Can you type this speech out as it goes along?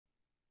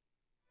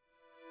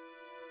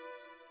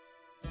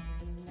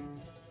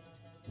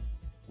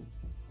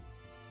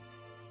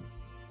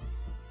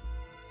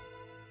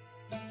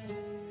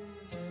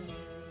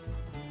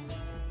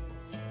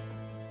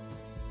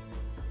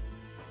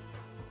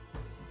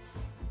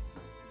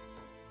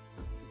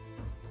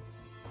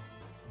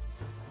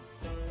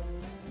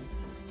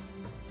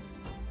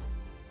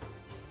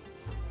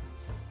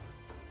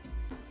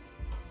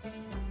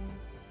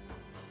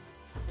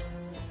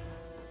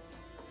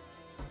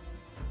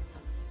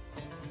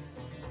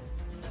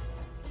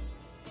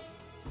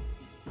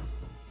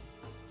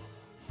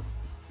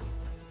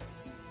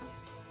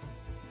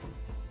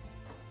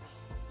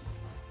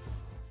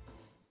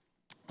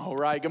All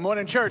right, good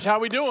morning, church. How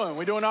we doing?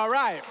 We doing all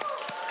right?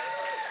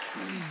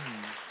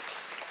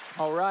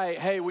 All right,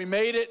 hey, we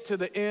made it to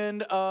the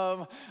end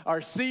of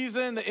our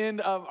season, the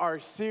end of our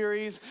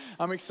series.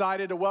 I'm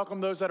excited to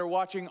welcome those that are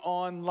watching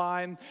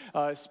online,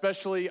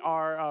 especially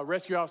our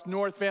Rescue House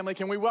North family.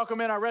 Can we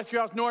welcome in our Rescue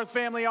House North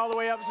family all the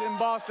way up in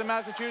Boston,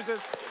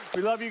 Massachusetts?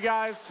 We love you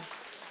guys.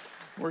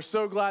 We're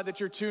so glad that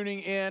you're tuning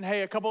in.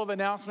 Hey, a couple of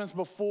announcements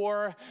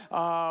before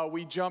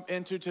we jump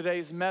into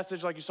today's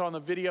message. Like you saw in the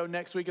video,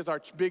 next week is our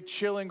big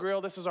chill and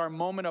grill. This is our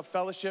moment of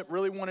fellowship.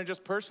 Really want to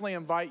just personally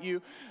invite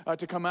you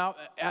to come out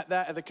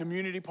at the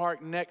community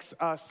park next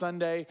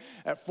Sunday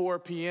at 4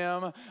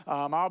 p.m.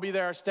 I'll be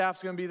there. Our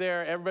staff's going to be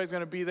there. Everybody's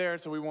going to be there.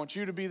 So we want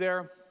you to be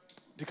there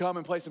to come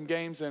and play some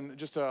games and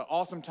just an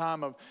awesome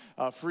time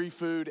of free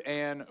food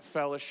and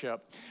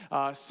fellowship.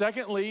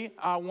 Secondly,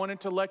 I wanted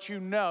to let you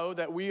know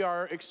that we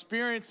are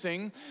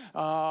experiencing a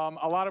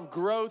lot of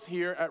growth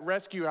here at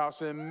Rescue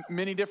House in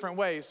many different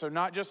ways. So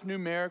not just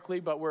numerically,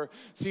 but we're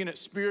seeing it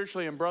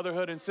spiritually in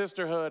brotherhood and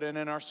sisterhood and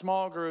in our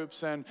small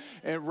groups and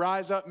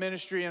Rise Up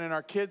ministry and in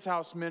our Kids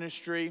House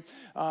ministry.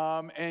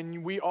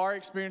 And we are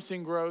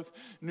experiencing growth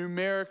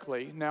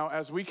numerically. Now,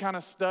 as we kind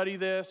of study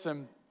this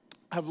and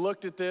have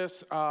looked at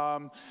this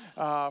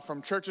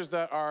from churches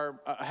that are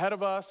ahead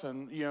of us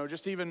and,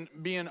 just even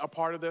being a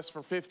part of this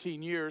for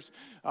 15 years,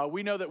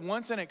 we know that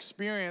once an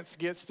experience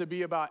gets to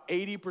be about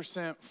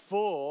 80%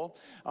 full,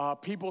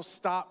 people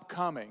stop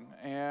coming.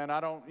 And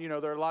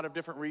there are a lot of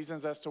different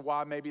reasons as to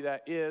why maybe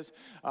that is,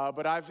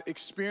 but I've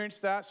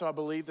experienced that, so I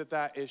believe that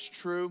that is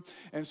true.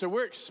 And so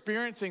we're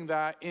experiencing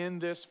that in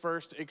this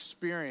first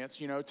experience.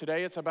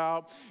 Today it's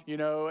about,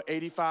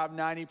 85,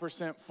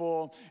 90%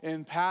 full.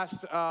 In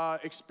past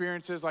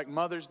experiences, like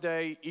Mother's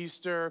Day,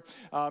 Easter,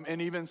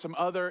 and even some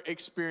other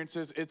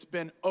experiences, it's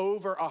been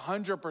over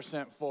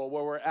 100% full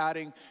where we're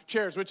adding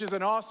chairs, which is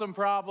an awesome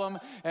problem,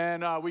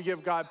 and we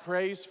give God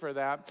praise for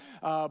that.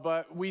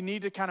 But we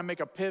need to kind of make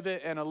a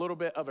pivot and a little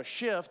bit of a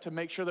shift to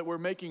make sure that we're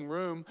making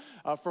room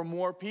for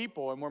more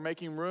people, and we're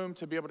making room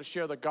to be able to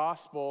share the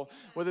gospel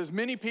with as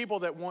many people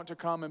that want to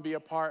come and be a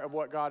part of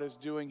what God is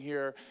doing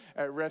here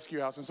at Rescue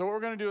House. And so what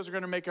we're going to do is we're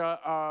going to make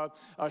a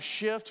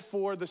shift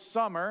for the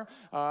summer,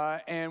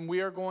 and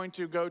we are going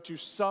to go to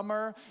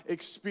summer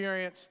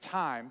experience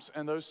times.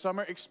 And those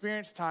summer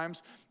experience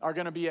times are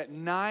going to be at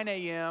 9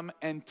 a.m.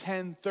 and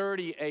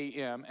 10:30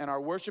 a.m. And our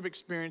worship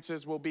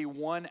experiences will be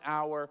 1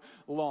 hour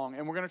long.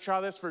 And we're going to try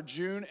this for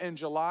June and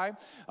July,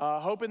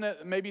 hoping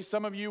that maybe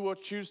some of you will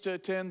choose to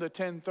attend the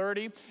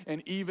 10:30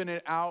 and even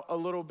it out a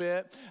little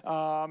bit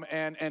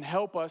and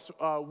help us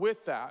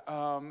with that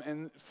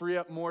and free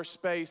up more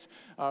space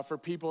for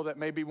people that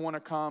maybe want to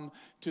come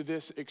to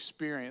this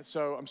experience.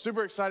 So I'm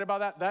super excited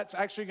about that. That's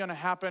actually going to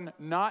happen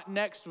not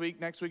next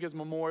week. Next week is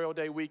Memorial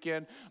Day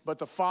weekend, but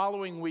the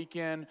following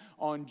weekend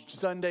on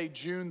Sunday,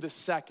 June the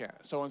 2nd.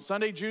 So on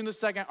Sunday, June the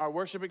 2nd, our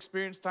worship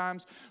experience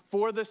times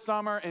for the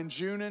summer in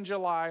June and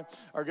July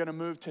are going to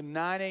move to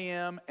 9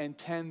 a.m. and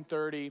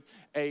 10:30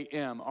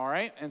 a.m. All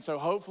right? And so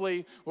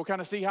hopefully we'll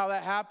kind of see how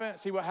that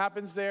happens, see what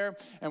happens there,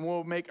 and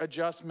we'll make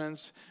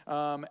adjustments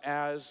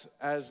as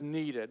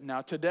needed.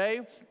 Now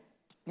today,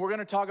 we're going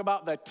to talk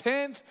about the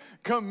 10th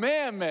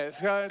commandment.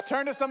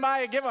 Turn to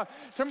somebody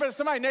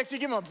next to you,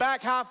 give them a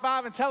back high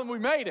five and tell them we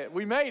made it.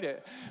 We made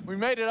it. We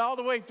made it all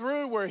the way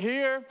through. We're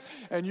here,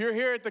 and you're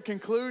here at the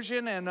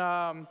conclusion. And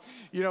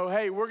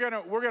hey, we're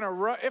gonna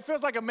run. It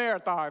feels like a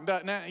marathon,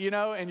 doesn't it?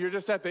 And you're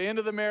just at the end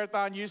of the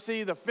marathon. You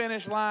see the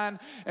finish line,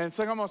 and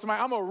I'm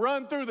gonna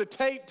run through the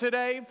tape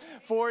today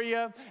for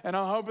you, and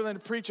I'm hoping to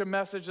preach a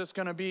message that's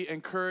going to be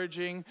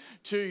encouraging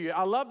to you.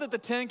 I love that the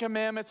 10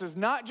 Commandments is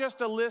not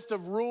just a list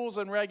of rules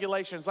and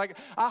regulations. Like,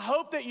 I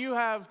hope that you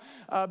have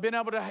been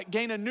able to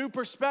gain a new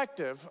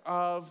perspective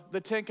of the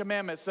 10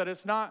 Commandments, that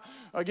it's not,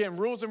 again,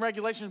 rules and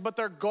regulations, but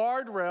they're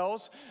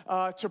guardrails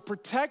to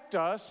protect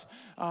us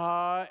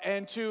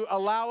and to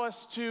allow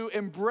us to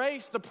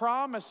embrace the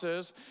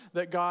promises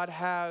that God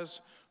has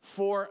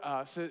for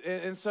us.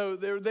 And so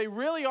they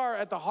really are,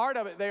 at the heart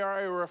of it, they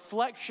are a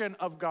reflection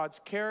of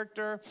God's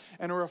character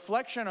and a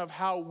reflection of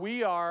how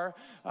we are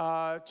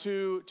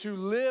to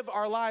live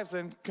our lives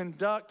and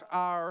conduct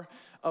our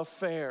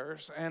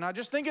affairs. And I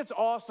just think it's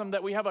awesome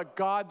that we have a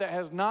God that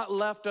has not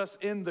left us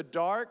in the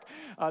dark,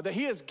 that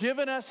he has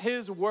given us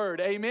his word.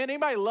 Amen.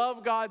 Anybody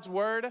love God's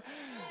word?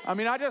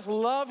 I just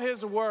love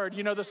his word.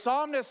 The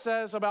psalmist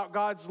says about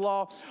God's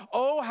law,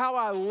 "Oh, how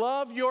I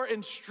love your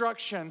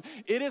instruction.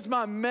 It is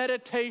my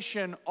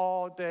meditation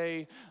all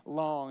day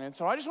long." And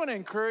so I just want to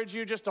encourage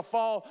you just to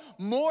fall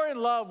more in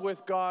love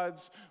with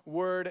God's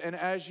word. And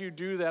as you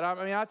do that,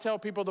 I tell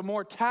people, the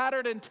more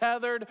tattered and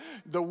tethered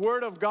the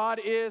word of God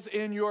is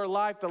in your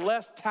life, life, the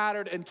less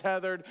tattered and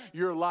tethered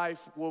your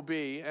life will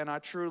be. And I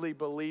truly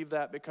believe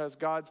that because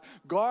God's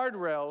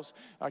guardrails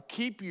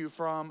keep you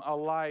from a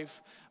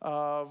life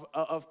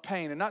of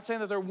pain. And not saying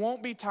that there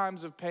won't be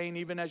times of pain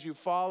even as you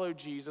follow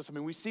Jesus. I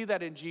mean, we see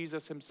that in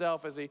Jesus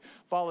himself as he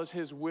follows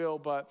his will,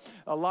 but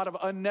a lot of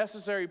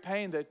unnecessary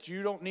pain that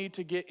you don't need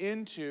to get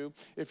into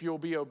if you'll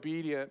be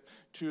obedient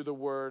to the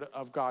word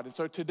of God. And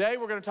so today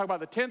we're going to talk about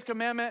the 10th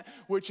commandment,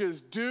 which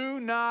is do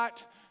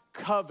not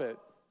covet.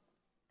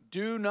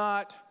 Do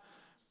not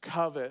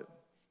covet.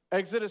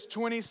 Exodus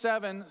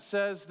 27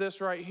 says this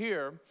right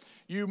here.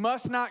 You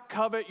must not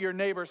covet your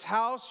neighbor's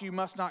house. You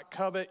must not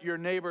covet your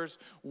neighbor's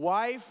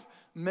wife,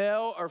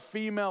 male or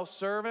female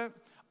servant,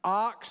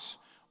 ox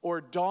or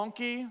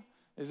donkey.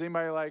 Is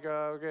anybody like,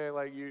 okay,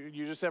 like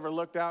you just ever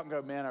looked out and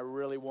go, man, I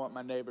really want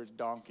my neighbor's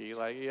donkey.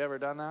 Like, you ever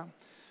done that?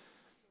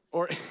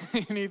 Or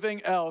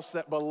anything else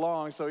that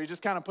belongs. So he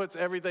just kind of puts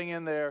everything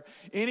in there.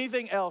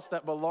 Anything else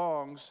that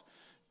belongs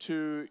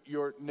to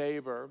your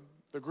neighbor.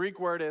 The Greek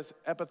word is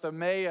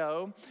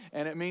epithemeo,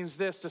 and it means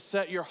this: to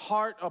set your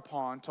heart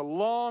upon, to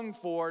long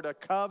for, to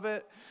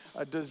covet,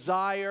 a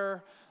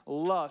desire,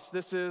 lust.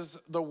 This is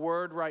the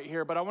word right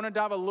here. But I want to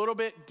dive a little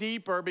bit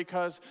deeper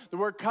because the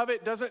word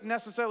covet doesn't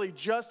necessarily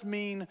just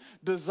mean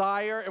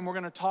desire, and we're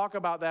going to talk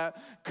about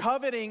that.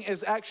 Coveting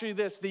is actually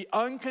this: the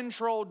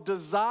uncontrolled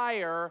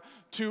desire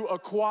to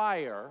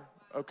acquire,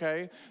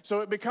 okay? So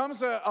it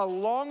becomes a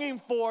longing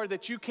for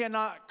that you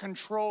cannot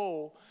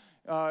control.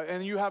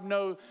 And you have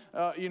no,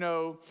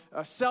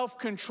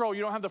 self-control.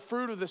 You don't have the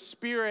fruit of the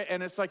Spirit,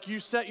 and it's like you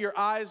set your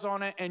eyes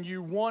on it, and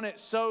you want it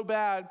so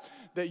bad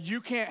that you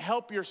can't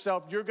help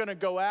yourself. You're going to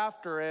go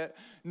after it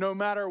no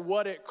matter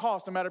what it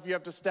costs, no matter if you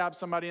have to stab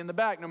somebody in the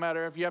back, no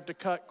matter if you have to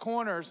cut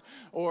corners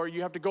or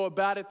you have to go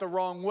about it the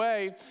wrong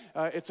way.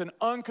 It's an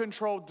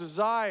uncontrolled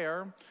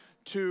desire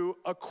to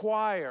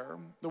acquire.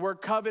 The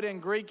word covet in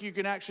Greek, you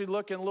can actually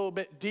look in a little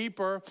bit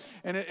deeper,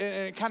 and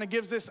it kind of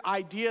gives this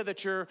idea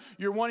that you're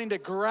wanting to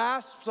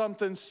grasp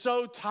something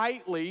so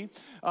tightly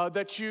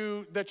that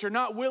you're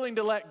not willing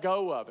to let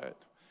go of it.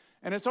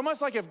 And it's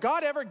almost like if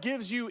God ever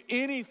gives you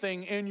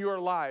anything in your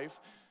life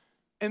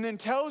and then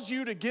tells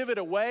you to give it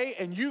away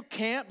and you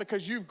can't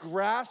because you've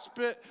grasped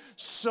it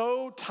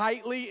so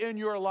tightly in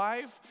your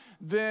life,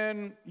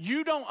 then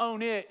you don't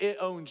own it, it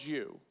owns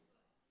you.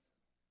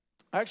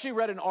 I actually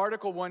read an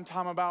article one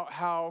time about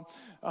how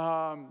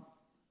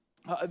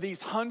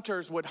these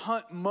hunters would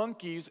hunt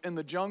monkeys in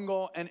the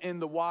jungle and in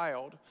the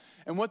wild.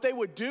 And what they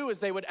would do is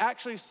they would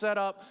actually set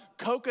up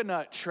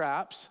coconut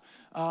traps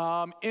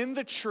in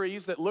the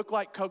trees that look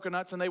like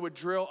coconuts, and they would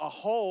drill a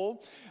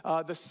hole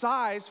the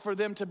size for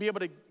them to be able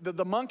to,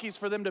 the monkeys,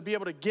 for them to be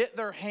able to get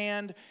their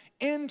hand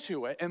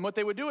into it. And what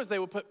they would do is they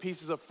would put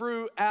pieces of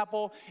fruit,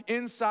 apple,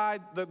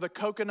 inside the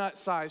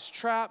coconut-sized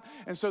trap.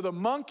 And so the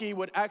monkey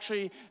would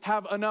actually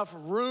have enough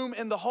room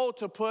in the hole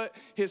to put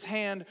his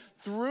hand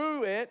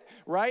through it,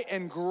 right,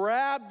 and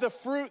grab the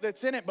fruit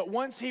that's in it. But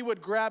once he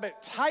would grab it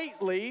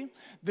tightly,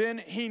 then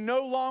he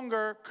no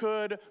longer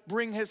could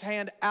bring his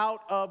hand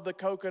out of the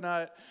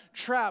coconut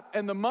trap.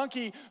 And the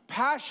monkey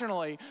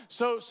passionately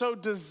so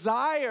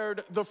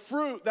desired the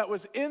fruit that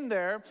was in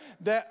there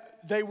that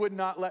they would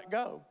not let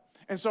go.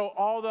 And so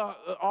all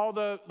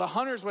the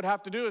hunters would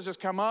have to do is just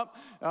come up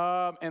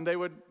and they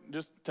would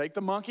just take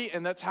the monkey,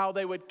 and that's how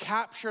they would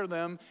capture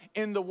them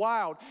in the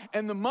wild.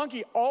 And the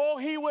monkey, all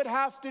he would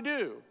have to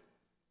do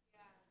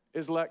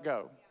is let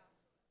go.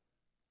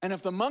 And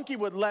if the monkey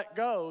would let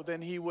go,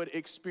 then he would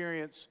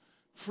experience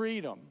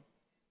freedom.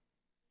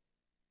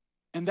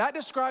 And that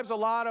describes a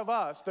lot of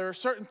us. There are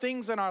certain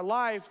things in our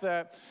life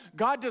that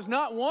God does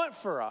not want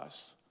for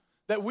us,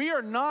 that we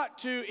are not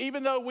to,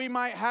 even though we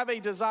might have a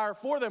desire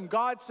for them,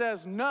 God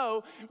says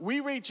no. We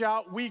reach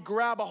out, we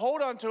grab a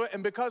hold onto it,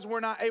 and because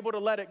we're not able to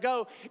let it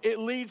go, it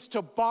leads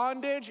to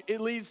bondage,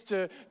 it leads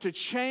to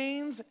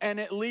chains, and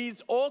it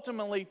leads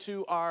ultimately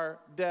to our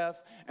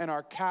death and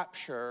our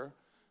capture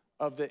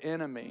of the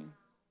enemy.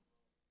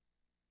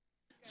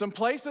 Some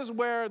places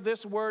where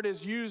this word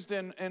is used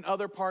in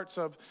other parts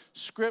of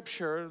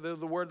Scripture, the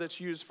word that's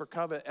used for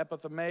covet,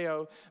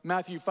 epithemeo,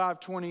 Matthew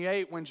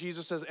 5:28, when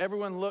Jesus says,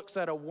 everyone looks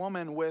at a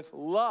woman with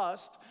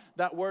lust,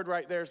 that word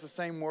right there is the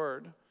same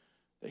word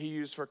that he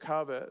used for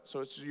covet. So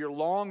it's you're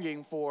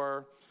longing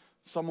for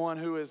someone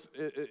who is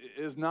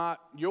not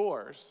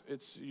yours.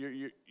 It's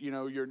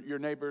your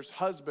neighbor's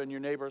husband,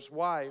 your neighbor's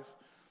wife.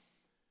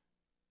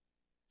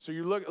 So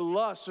you look,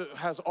 lust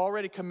has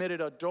already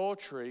committed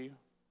adultery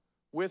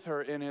with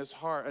her in his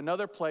heart.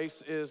 Another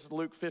place is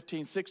Luke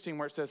 15:16,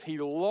 where it says he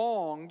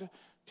longed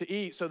to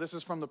eat. So this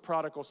is from the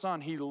prodigal son.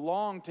 He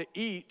longed to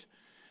eat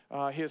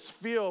his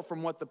fill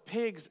from what the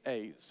pigs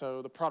ate.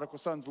 So the prodigal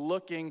son's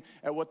looking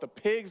at what the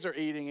pigs are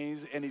eating,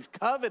 and he's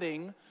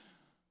coveting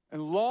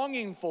and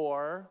longing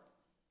for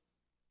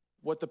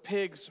what the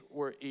pigs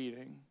were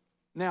eating.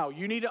 Now,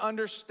 you need to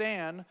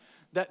understand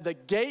that the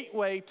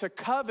gateway to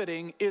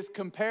coveting is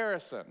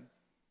comparison.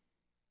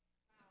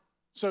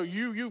 So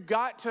you've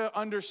got to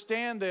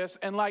understand this.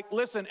 And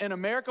listen, in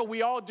America,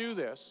 we all do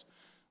this.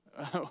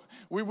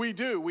 We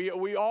do.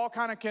 We all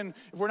kind of can,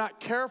 if we're not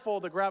careful,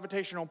 the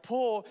gravitational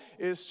pull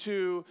is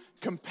to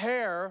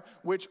compare,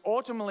 which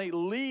ultimately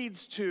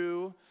leads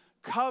to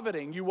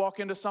coveting. You walk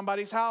into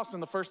somebody's house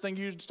and the first thing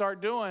you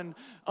start doing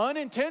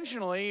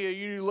unintentionally,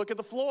 you look at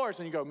the floors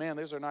and you go, man,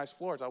 those are nice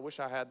floors. I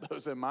wish I had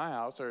those in my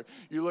house. Or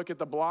you look at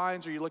the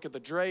blinds, or you look at the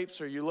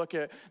drapes, or you look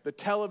at the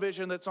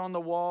television that's on the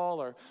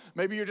wall, or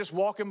maybe you're just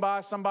walking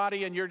by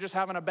somebody and you're just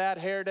having a bad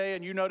hair day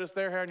and you notice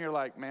their hair and you're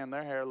like, man,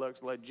 their hair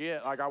looks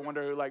legit. Like, I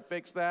wonder who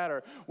fixed that,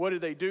 or what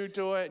did they do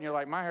to it? And you're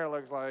like, my hair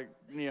looks like,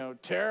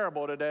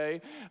 terrible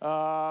today.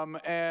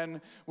 And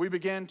we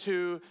begin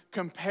to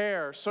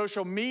compare.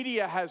 Social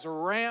media has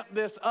ramped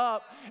this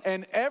up,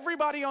 and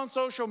everybody on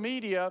social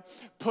media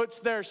puts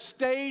their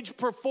stage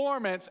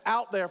performance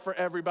out there for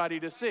everybody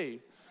to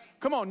see.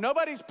 Come on,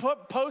 nobody's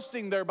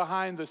posting their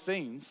behind the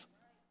scenes,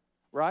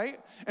 right?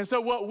 And so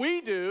what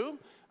we do,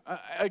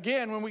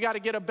 again, when we got to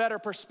get a better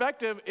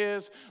perspective,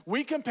 is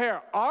we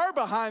compare our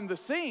behind the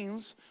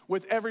scenes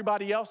with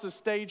everybody else's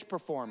stage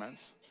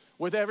performance,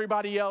 with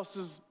everybody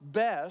else's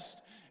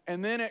best,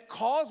 and then it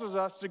causes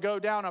us to go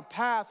down a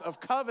path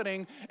of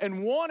coveting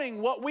and wanting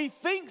what we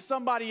think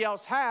somebody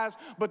else has,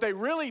 but they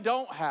really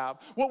don't have.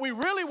 What we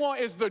really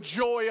want is the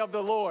joy of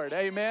the Lord,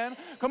 amen?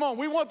 Come on,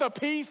 we want the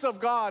peace of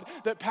God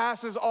that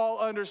passes all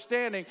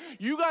understanding.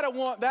 You got to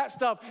want that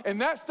stuff, and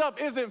that stuff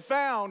isn't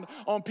found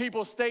on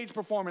people's stage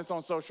performance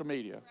on social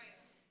media.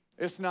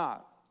 It's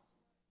not.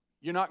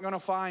 You're not going to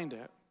find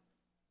it.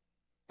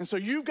 And so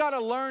you've got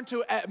to learn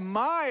to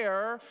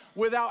admire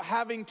without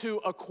having to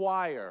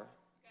acquire.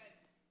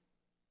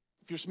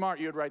 If you're smart,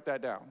 you'd write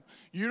that down.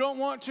 You don't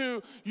want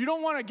to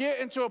get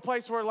into a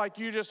place where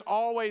you're just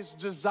always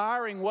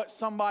desiring what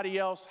somebody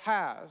else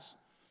has.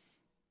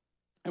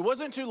 It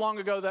wasn't too long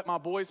ago that my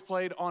boys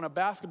played on a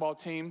basketball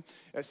team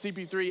at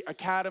CP3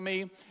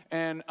 Academy,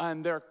 and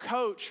their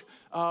coach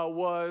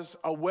was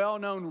a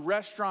well-known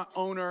restaurant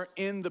owner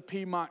in the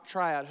Piedmont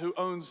Triad who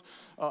owns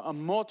a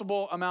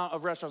multiple amount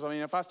of restaurants. I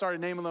mean, if I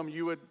started naming them,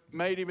 you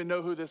may even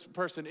know who this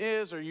person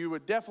is, or you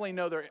would definitely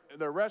know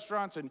their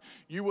restaurants, and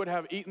you would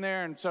have eaten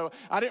there. And so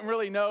I didn't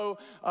really know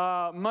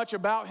much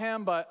about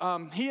him, but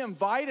he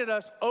invited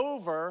us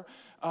over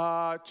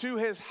to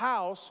his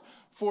house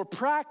for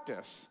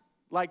practice,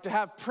 to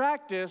have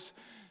practice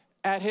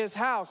at his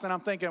house. And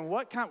I'm thinking,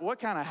 what kind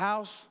of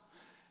house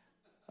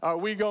are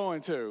we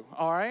going to,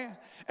 all right?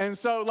 And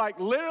so,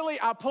 literally,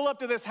 I pull up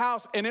to this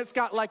house, and it's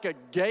got, a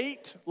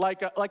gate,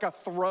 like a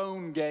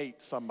throne gate,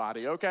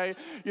 somebody, okay?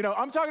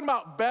 I'm talking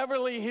about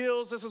Beverly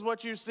Hills. This is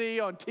what you see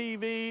on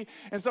TV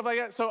and stuff like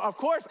that. So, of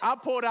course, I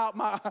pulled out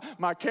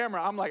my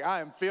camera. I'm like,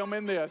 I am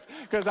filming this,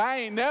 because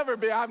I've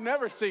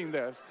never seen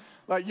this.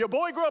 Your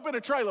boy grew up in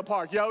a trailer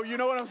park, yo. You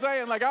know what I'm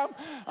saying?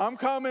 I'm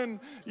coming,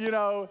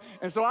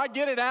 And so I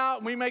get it out,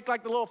 and we make, the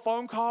little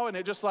phone call, and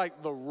it just,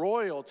 the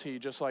royalty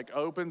just,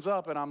 opens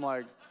up, and I'm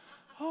like,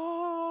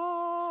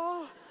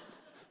 oh.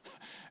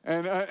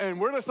 And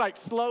we're just,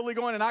 slowly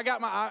going, and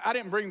I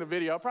didn't bring the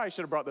video. I probably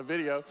should have brought the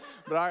video,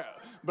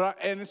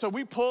 and so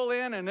we pull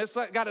in, and it's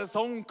got its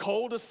own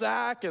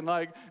cul-de-sac,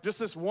 and, just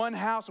this one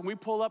house, and we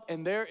pull up,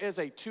 and there is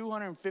a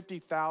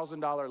 $250,000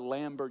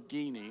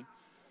 Lamborghini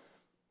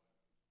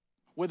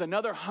with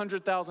another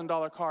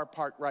 $100,000 car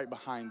parked right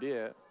behind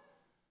it.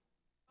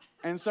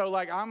 And so,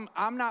 I'm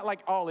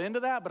not, all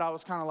into that, but I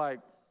was kind of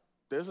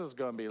this is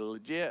going to be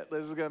legit.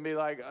 This is going to be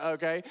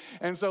okay.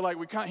 And so,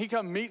 he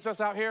meets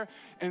us out here,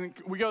 and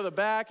we go to the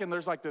back, and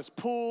there's, this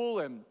pool,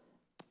 and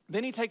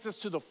then he takes us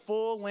to the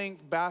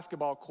full-length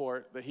basketball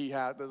court that he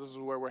had. This is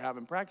where we're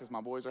having practice. My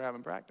boys are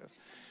having practice.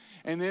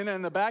 And then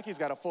in the back, he's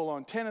got a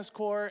full-on tennis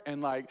court,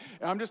 and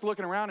I'm just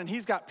looking around, and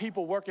he's got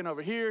people working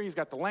over here. He's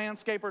got the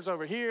landscapers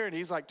over here, and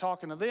he's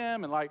talking to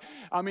them,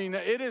 and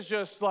it is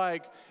just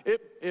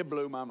it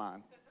blew my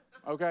mind.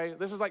 Okay,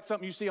 this is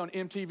something you see on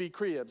MTV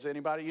Cribs.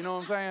 Anybody? You know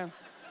what I'm saying?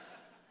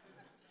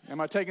 Am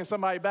I taking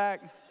somebody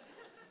back?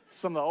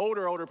 Some of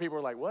the older people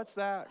are like, "What's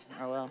that?"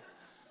 Oh well, it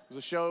was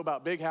a show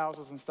about big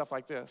houses and stuff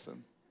like this,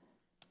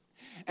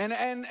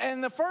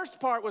 And the first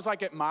part was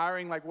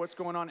admiring what's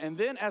going on, and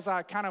then as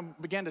I kind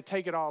of began to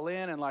take it all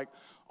in, and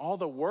all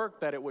the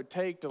work that it would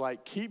take to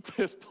keep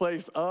this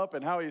place up,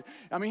 and how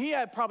he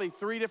had probably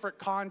 3 different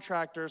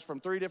contractors from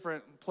 3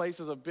 different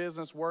places of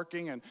business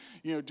working, and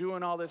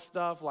doing all this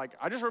stuff.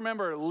 I just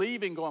remember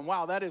leaving going,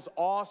 wow, that is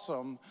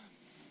awesome,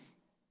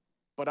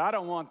 but I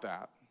don't want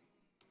that.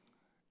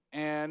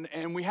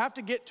 And we have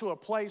to get to a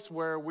place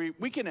where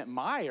we can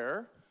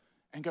admire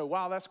and go,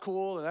 wow, that's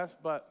cool,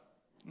 but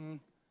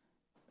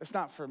it's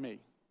not for me.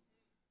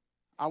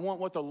 I want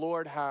what the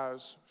Lord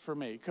has for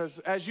me. Because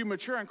as you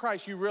mature in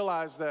Christ, you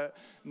realize that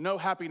no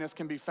happiness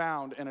can be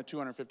found in a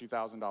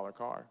 $250,000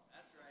 car.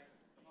 That's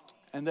right.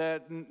 And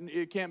that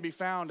it can't be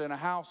found in a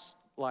house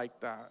like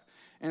that.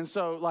 And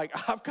so,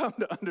 I've come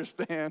to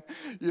understand,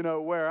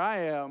 where I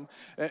am.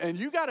 And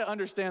you got to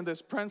understand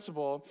this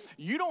principle.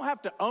 You don't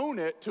have to own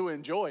it to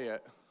enjoy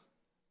it.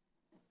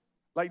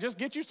 Just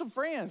get you some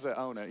friends that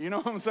own it. You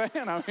know what I'm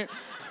saying?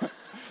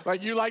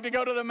 Like you like to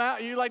go to the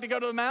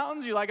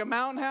mountains, you like a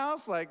mountain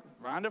house, like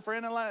find a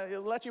friend and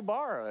let you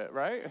borrow it,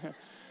 right?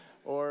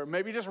 Or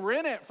maybe just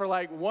rent it for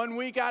like 1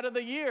 week out of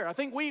the year. I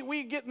think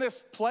we get in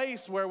this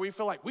place where we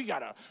feel like we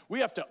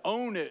have to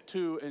own it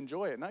to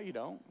enjoy it. No, you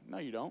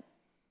don't.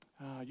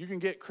 You can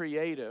get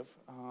creative.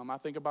 I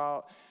think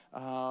about,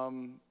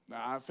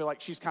 I feel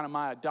like she's kind of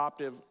my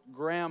adoptive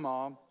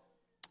grandma.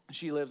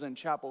 She lives in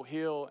Chapel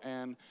Hill,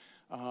 and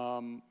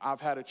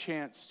I've had a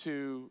chance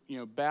to,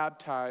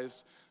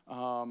 baptize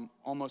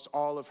almost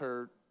all of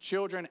her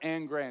children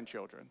and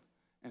grandchildren.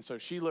 And so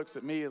she looks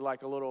at me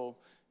like a little,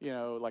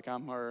 like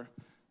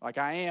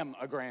I am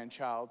a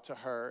grandchild to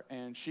her.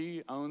 And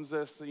she owns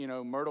this,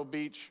 Myrtle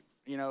Beach,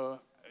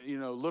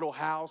 little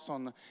house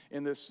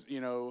in this,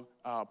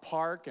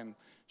 park. And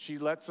she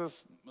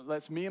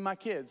lets me and my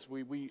kids,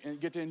 we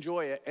get to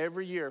enjoy it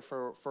every year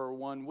for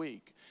 1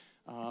 week.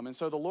 And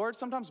so the Lord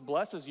sometimes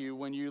blesses you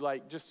when you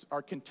just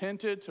are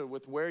contented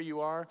with where you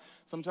are.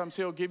 Sometimes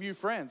he'll give you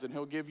friends and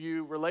he'll give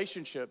you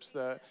relationships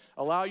that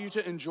allow you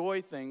to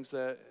enjoy things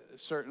that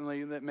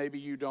maybe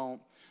you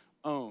don't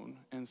own.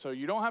 And so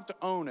you don't have to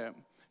own it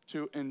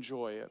to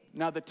enjoy it.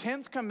 Now the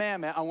 10th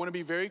commandment, I want to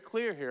be very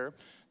clear here,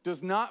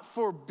 does not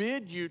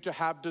forbid you to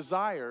have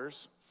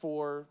desires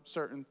for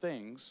certain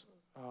things.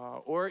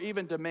 Or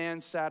even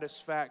demand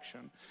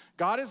satisfaction.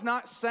 God is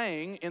not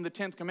saying in the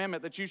 10th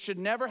commandment that you should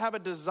never have a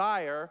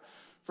desire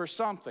for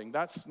something.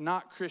 That's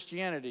not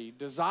Christianity.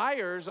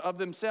 Desires of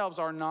themselves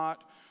are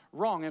not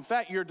wrong. In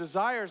fact, your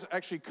desires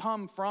actually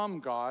come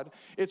from God.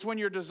 It's when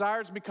your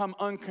desires become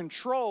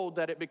uncontrolled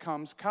that it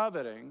becomes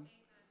coveting.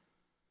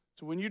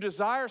 So when you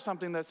desire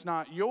something that's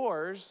not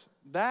yours,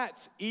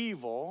 that's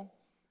evil.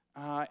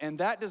 And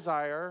that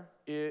desire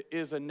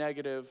is a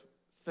negative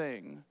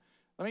thing.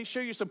 Let me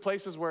show you some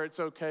places where it's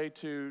okay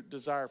to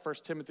desire. 1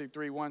 Timothy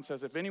 3:1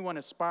 says, if anyone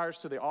aspires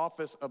to the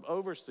office of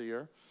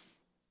overseer,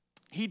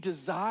 he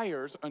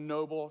desires a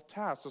noble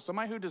task. So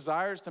somebody who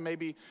desires to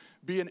maybe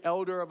be an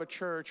elder of a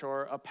church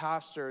or a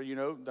pastor,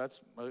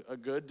 that's a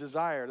good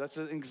desire. That's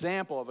an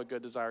example of a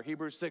good desire.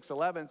 Hebrews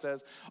 6:11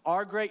 says,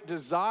 our great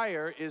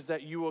desire is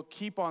that you will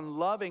keep on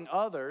loving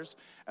others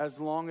as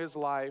long as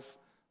life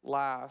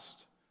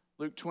lasts.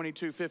 Luke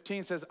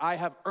 22:15 says, I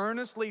have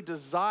earnestly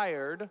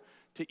desired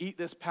to eat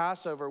this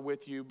Passover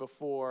with you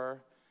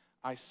before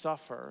I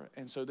suffer.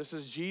 And so this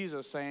is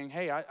Jesus saying,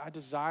 hey, I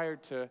desire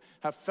to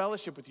have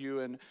fellowship with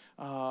you.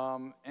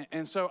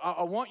 And so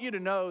I want you to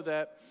know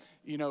that,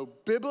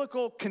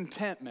 biblical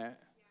contentment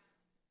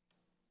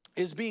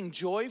is being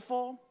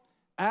joyful,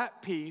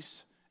 at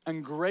peace,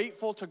 and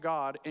grateful to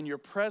God in your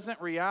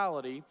present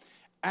reality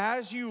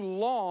as you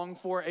long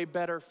for a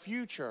better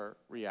future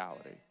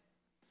reality.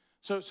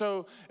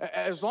 So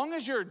as long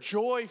as you're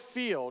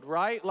joy-filled,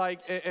 right?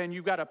 And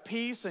you've got a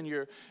peace and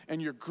you're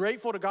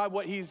grateful to God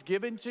what he's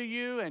given to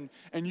you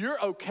and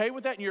you're okay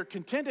with that and you're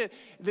contented,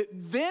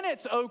 then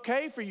it's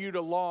okay for you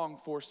to long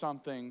for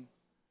something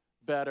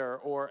better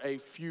or a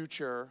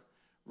future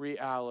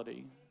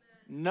reality.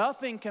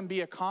 Nothing can be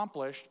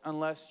accomplished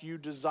unless you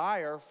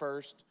desire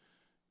first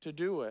to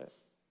do it.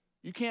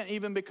 You can't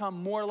even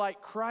become more like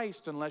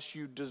Christ unless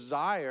you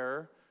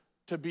desire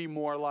to be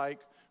more like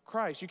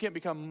Christ. You can't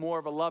become more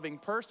of a loving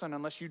person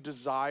unless you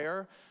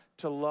desire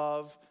to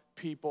love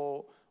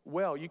people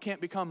well. You can't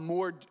become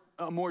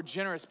a more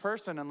generous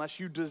person unless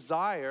you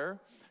desire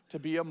to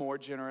be a more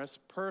generous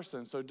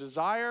person. So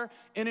desire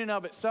in and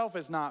of itself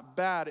is not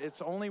bad. It's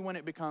only when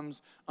it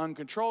becomes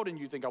uncontrolled and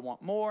you think, I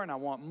want more and I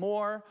want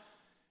more.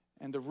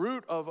 And the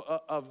root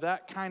of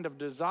that kind of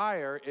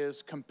desire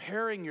is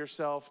comparing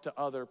yourself to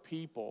other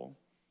people.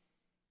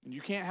 And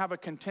you can't have a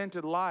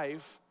contented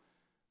life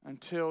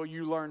until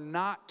you learn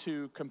not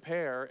to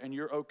compare and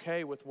you're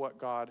okay with what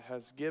God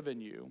has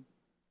given you.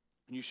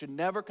 And you should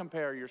never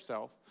compare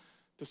yourself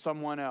to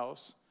someone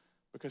else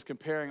because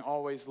comparing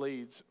always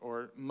leads,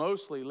 or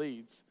mostly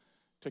leads,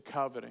 to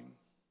coveting.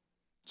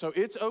 So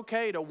it's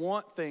okay to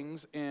want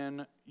things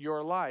in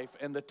your life.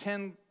 And the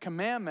 10th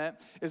commandment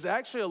is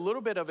actually a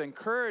little bit of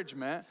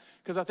encouragement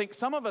because I think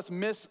some of us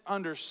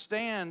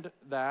misunderstand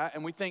that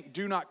and we think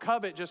do not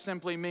covet just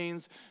simply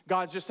means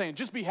God's just saying,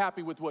 just be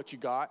happy with what you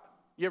got.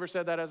 You ever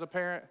said that as a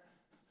parent?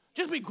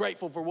 Just be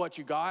grateful for what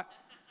you got.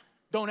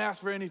 Don't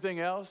ask for anything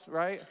else,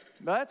 right?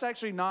 But that's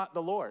actually not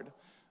the Lord.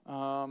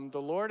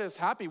 The Lord is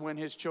happy when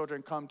his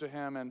children come to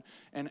him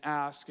and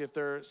ask,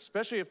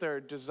 especially if there are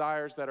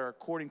desires that are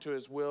according to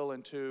his will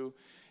and to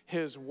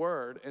his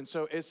word. And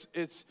so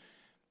it's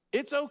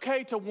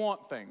okay to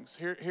want things.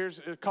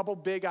 Here's a couple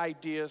big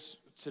ideas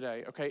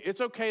today, okay?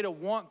 It's okay to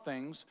want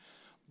things,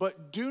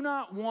 but do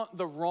not want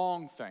the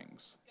wrong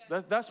things.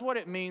 That's what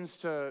it means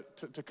to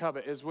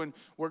covet, is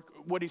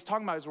what he's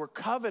talking about is we're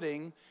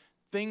coveting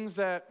things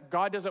that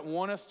God doesn't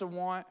want us to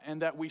want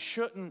and that we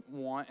shouldn't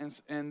want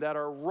and that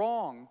are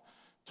wrong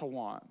to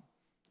want.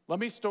 Let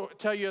me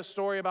tell you a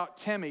story about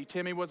Timmy.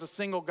 Timmy was a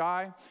single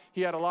guy.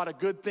 He had a lot of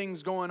good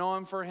things going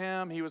on for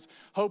him. He was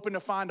hoping to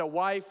find a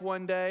wife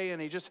one day,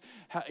 and he just,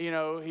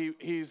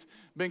 he's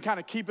been kind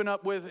of keeping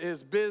up with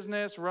his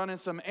business, running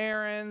some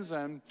errands,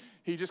 and,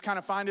 he just kind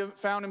of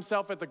found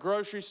himself at the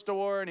grocery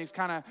store, and he's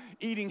kind of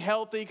eating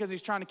healthy because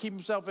he's trying to keep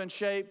himself in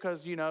shape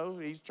because, you know,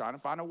 he's trying to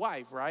find a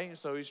wife, right?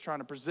 So he's trying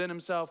to present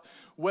himself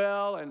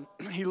well, and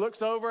he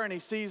looks over and he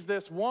sees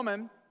this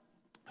woman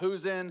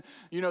who's in,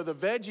 you know, the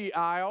veggie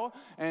aisle,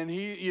 and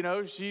he, you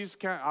know, she's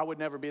kind of, I would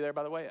never be there,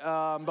 by the way,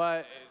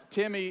 but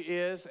Timmy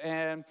is,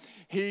 and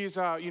he's,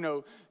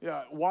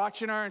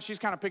 watching her, and she's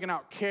kind of picking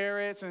out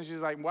carrots, and she's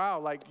like, wow,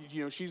 like,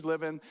 you know, she's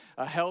living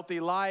a healthy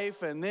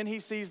life, and then he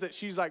sees that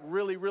she's like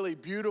really, really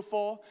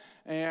beautiful,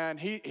 and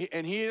he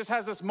just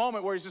has this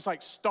moment where he's just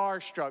like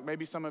starstruck.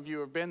 Maybe some of you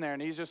have been there,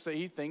 and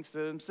he thinks to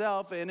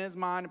himself, in his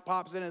mind, it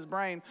pops in his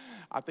brain,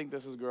 I think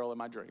this is a girl in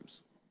my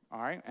dreams. All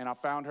right, and I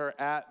found her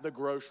at the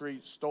grocery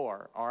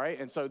store, all right?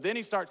 And so then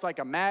he starts like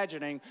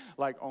imagining,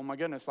 like, oh my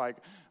goodness, like,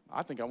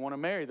 I think I want to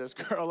marry this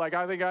girl. Like,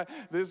 I think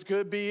this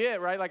could be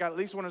it, right? Like, I at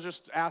least want to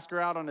just ask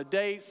her out on a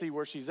date, see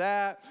where she's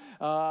at.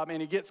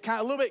 And he gets kind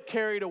of a little bit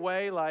carried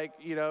away, like,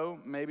 you know,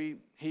 maybe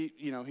he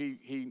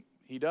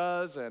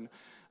does. And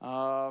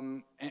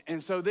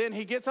so then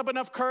he gets up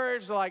enough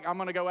courage to, like, I'm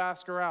going to go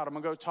ask her out. I'm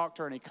going to go talk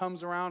to her. And he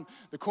comes around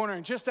the corner,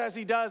 and just as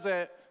he does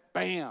it,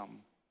 bam,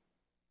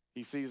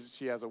 he sees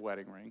she has a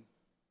wedding ring.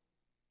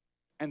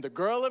 And the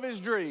girl of his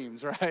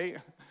dreams, right,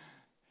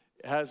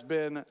 has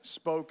been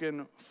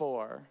spoken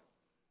for.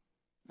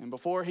 And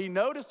before he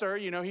noticed her,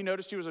 you know, he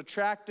noticed she was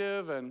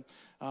attractive, and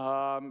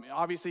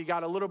obviously he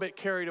got a little bit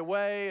carried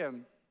away.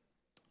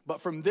 But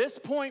from this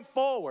point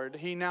forward,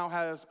 he now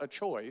has a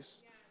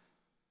choice.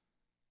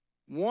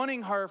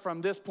 Wanting her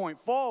from this point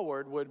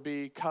forward would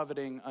be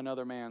coveting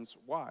another man's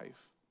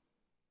wife.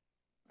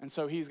 And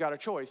so he's got a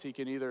choice. He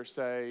can either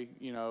say,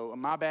 you know,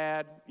 my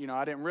bad, you know,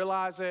 I didn't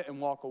realize it,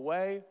 and walk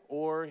away.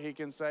 Or he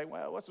can say,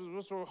 well, what's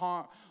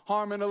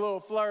harm in a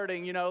little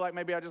flirting, you know, like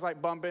maybe I just like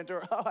bump into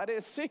her. Oh, I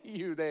didn't see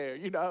you there,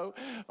 you know.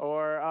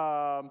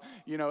 Or,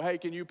 you know, hey,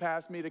 can you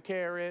pass me the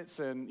carrots?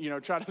 And, you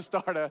know, try to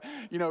start a,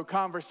 you know,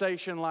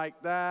 conversation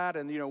like that.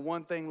 And, you know,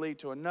 one thing lead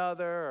to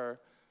another.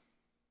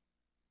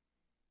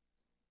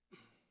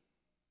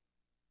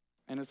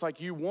 And it's like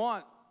you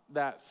want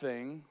that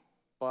thing,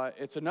 but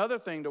it's another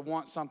thing to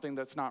want something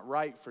that's not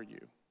right for you.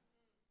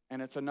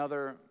 And it's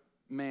another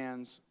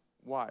man's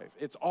wife.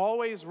 It's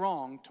always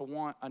wrong to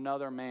want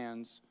another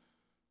man's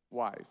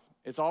wife.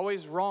 It's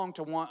always wrong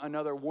to want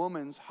another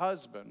woman's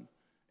husband.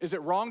 Is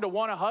it wrong to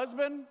want a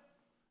husband?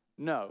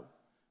 No.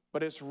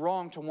 But it's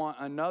wrong to want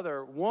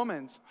another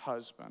woman's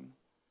husband.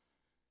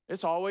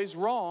 It's always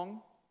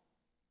wrong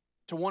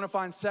to want to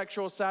find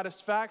sexual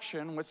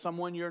satisfaction with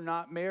someone you're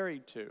not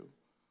married to.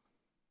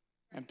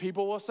 And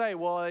people will say,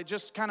 well, it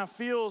just kind of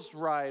feels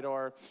right,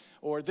 or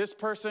this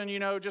person, you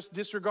know, just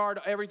disregard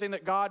everything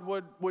that God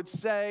would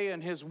say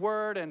and his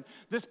word, and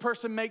this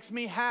person makes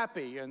me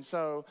happy, and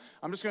so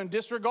I'm just going to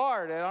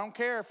disregard it. I don't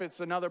care if it's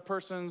another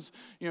person's,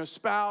 you know,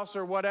 spouse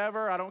or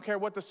whatever. I don't care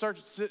what the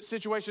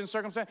situation,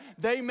 circumstance.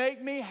 They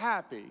make me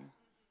happy.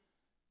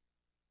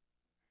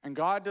 And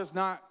God does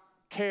not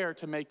care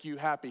to make you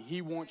happy.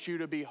 He wants you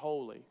to be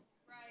holy.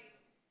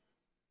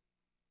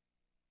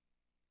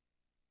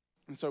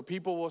 And so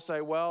people will say,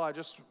 well, I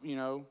just, you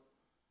know,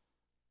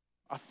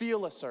 I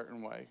feel a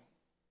certain way.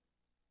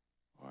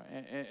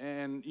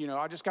 And you know,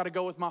 I just got to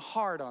go with my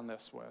heart on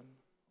this one.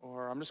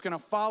 Or I'm just going to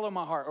follow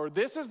my heart. Or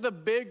this is the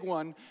big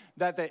one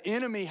that the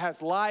enemy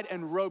has lied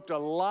and roped a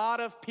lot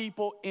of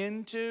people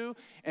into,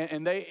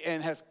 and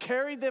has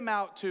carried them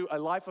out to a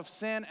life of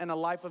sin and a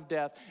life of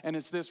death. And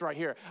it's this right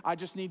here. I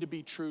just need to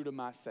be true to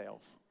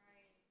myself.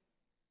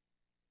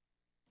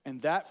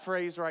 And that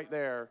phrase right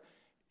there,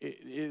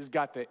 it has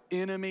got the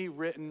enemy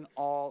written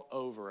all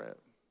over it.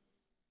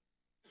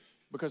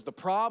 Because the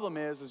problem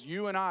is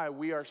you and I,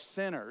 we are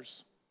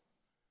sinners.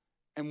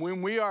 And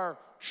when we are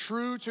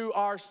true to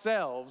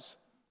ourselves,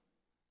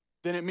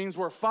 then it means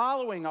we're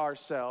following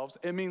ourselves.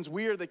 It means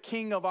we are the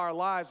king of our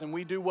lives, and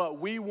we do what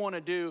we want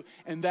to do,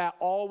 and that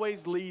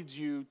always leads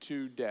you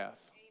to death.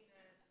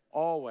 Amen.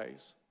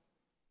 Always.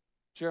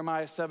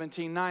 Jeremiah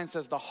 17:9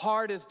 says, the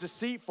heart is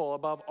deceitful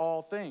above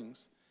all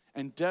things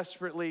and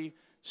desperately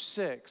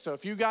sick. So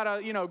if you got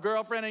a,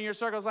 girlfriend in your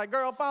circle, it's like,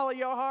 girl, follow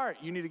your heart.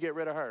 You need to get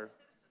rid of her.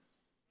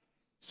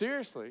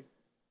 Seriously.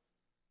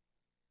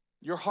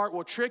 Your heart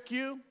will trick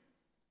you.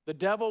 The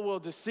devil will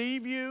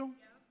deceive you.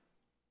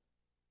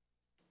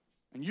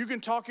 And you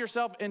can talk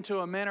yourself into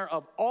a manner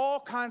of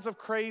all kinds of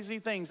crazy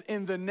things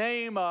in the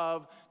name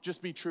of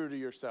just be true to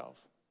yourself.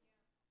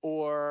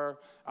 Or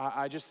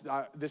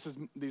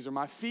these are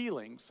my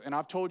feelings. And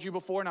I've told you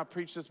before, and I've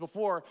preached this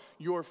before,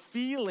 your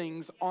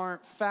feelings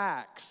aren't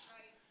facts.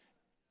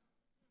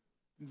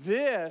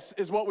 This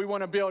is what we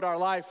want to build our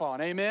life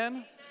on. Amen?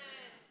 Amen.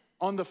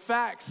 On the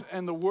facts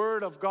and the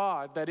word of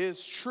God that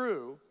is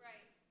true. Right.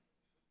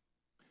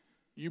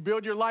 You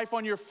build your life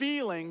on your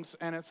feelings,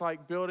 and it's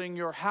like building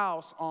your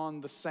house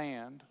on the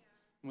sand.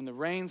 When the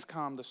rains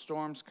come, the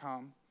storms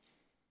come,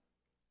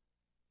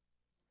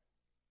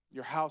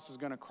 your house is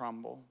going to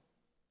crumble.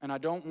 And I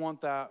don't want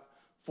that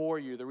for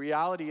you. The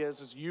reality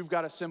is you've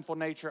got a sinful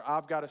nature.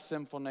 I've got a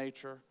sinful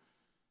nature.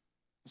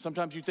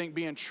 Sometimes you think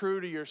being true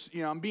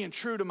to I'm being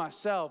true to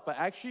myself, but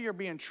actually you're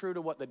being true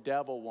to what the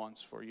devil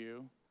wants for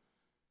you,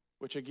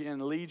 which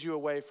again leads you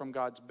away from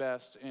God's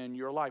best in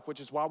your life, which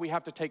is why we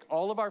have to take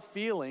all of our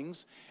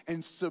feelings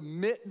and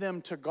submit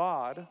them to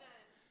God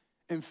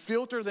and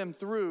filter them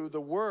through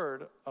the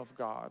Word of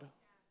God.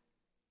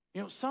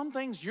 You know, some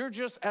things you're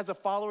just, as a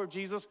follower of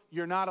Jesus,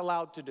 you're not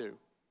allowed to do.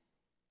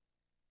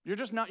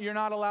 You're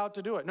not allowed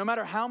to do it. No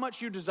matter how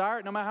much you desire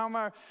it, no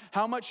matter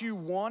how much you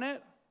want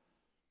it,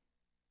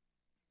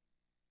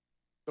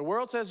 the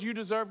world says you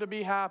deserve to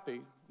be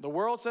happy. The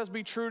world says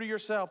be true to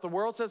yourself. The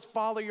world says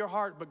follow your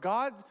heart. But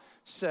God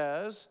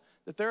says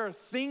that there are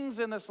things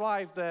in this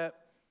life that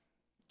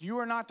you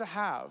are not to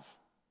have,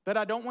 that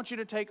I don't want you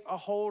to take a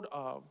hold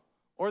of.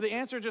 Or the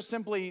answer is just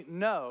simply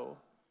no.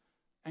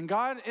 And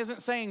God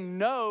isn't saying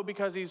no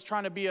because he's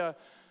trying to be a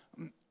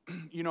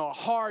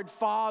hard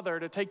father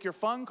to take your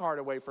fun card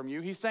away from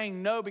you. He's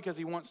saying no because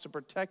he wants to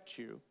protect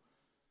you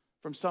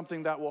from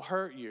something that will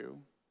hurt you.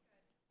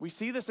 We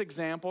see this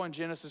example in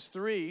Genesis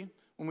 3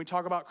 when we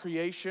talk about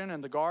creation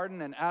and the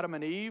garden and Adam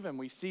and Eve, and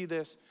we see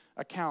this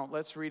account.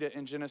 Let's read it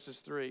in Genesis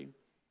 3.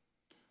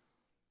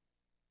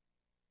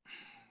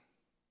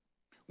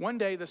 One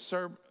day the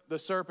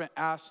serpent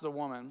asked the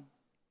woman,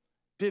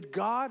 "Did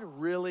God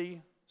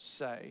really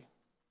say?"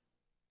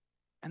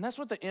 And that's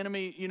what the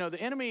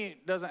enemy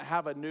doesn't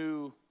have a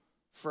new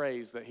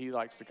phrase that he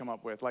likes to come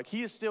up with. Like,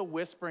 he is still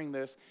whispering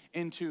this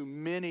into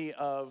many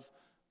of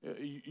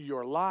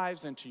your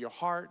lives, into your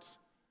hearts.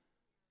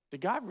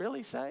 Did God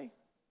really say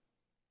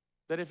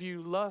that if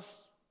you lust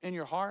in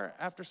your heart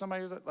after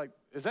somebody who's like,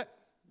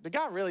 did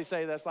God really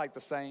say that's like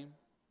the same?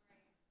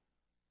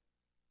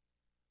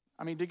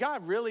 I mean, did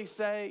God really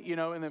say,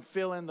 and then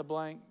fill in the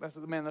blank? That's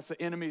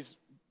the enemy's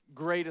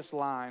greatest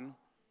line.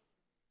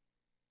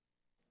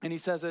 And he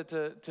says it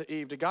to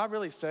Eve. Did God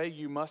really say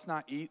you must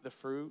not eat the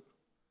fruit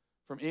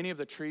from any of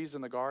the trees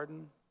in the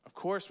garden? Of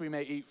course we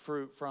may eat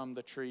fruit from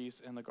the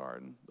trees in the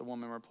garden, the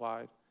woman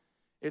replied.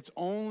 It's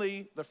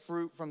only the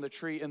fruit from the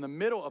tree in the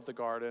middle of the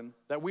garden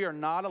that we are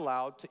not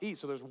allowed to eat.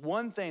 So there's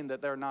one thing that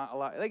they're not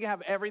allowed. They can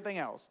have everything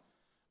else.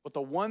 But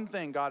the one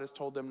thing God has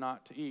told them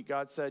not to eat,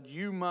 God said,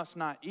 you must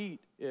not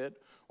eat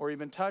it or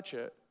even touch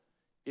it.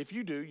 If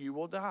you do, you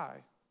will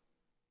die.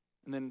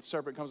 And then the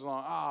serpent comes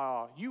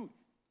along,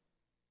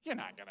 you're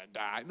not going to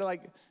die. They're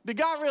like, did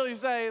God really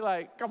say,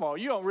 come on,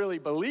 you don't really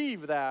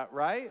believe that,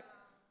 right?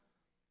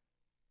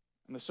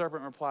 And the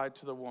serpent replied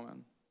to the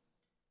woman.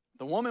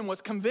 The woman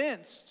was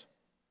convinced.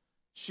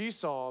 She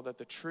saw that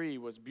the tree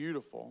was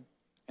beautiful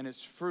and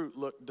its fruit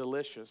looked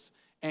delicious.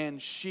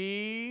 And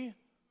she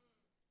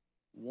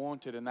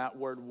wanted, and that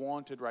word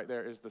wanted right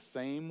there is the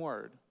same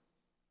word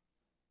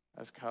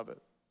as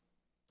covet.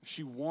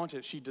 She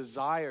wanted, she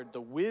desired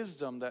the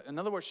wisdom that, in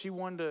other words, she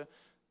wanted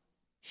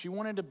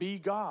to be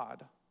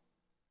God.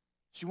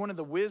 She wanted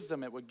the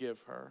wisdom it would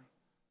give her.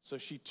 So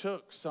she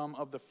took some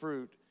of the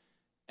fruit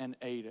and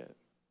ate it.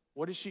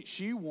 What did she?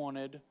 She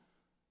wanted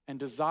and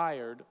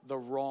desired the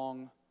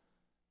wrong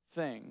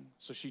thing.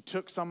 So she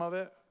took some of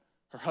it,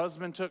 her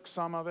husband took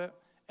some of it,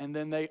 and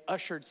then they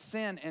ushered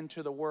sin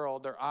into the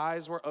world. Their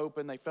eyes were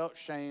open, they felt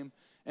shame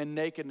and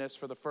nakedness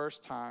for the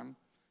first time.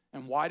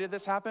 And why did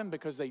this happen?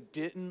 Because they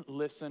didn't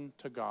listen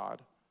to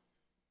God.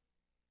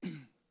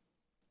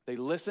 They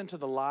listened to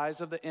the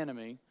lies of the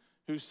enemy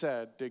who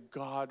said, did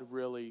God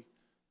really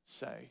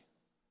say?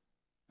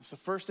 It's the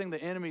first thing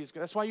the enemy is,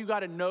 that's why you got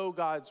to know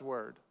God's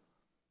word.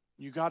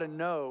 You got to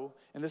know,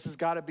 and this has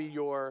got to be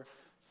your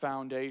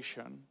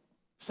foundation.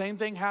 Same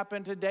thing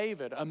happened to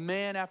David, a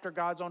man after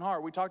God's own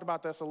heart. We talked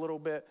about this a little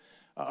bit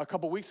a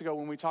couple weeks ago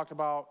when we talked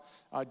about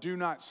do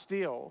not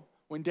steal.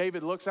 When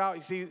David looks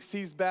out, he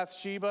sees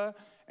Bathsheba,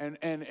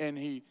 and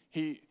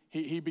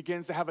he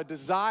begins to have a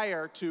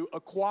desire to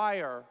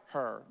acquire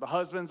her. The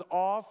husband's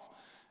off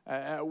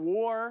at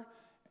war,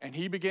 and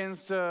he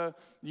begins to,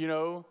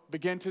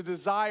 begin to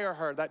desire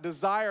her. That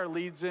desire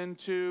leads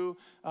into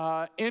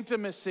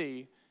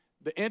intimacy.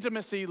 The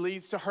intimacy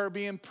leads to her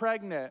being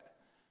pregnant.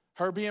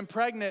 Her being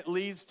pregnant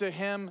leads to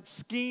him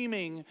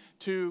scheming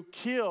to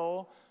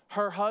kill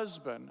her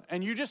husband.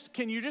 And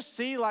can you just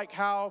see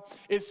how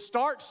it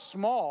starts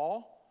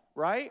small,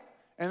 right?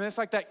 And it's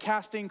like that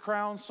Casting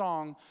Crowns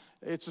song,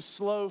 it's a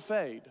slow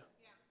fade.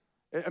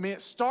 Yeah. I mean,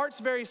 it starts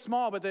very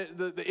small, but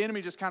the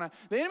enemy just the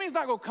enemy's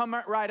not going to come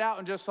right out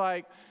and just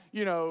lie.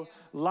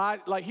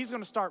 He's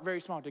going to start very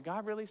small. Did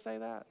God really say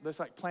that? Let's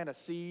plant a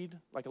seed,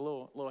 a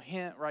little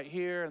hint right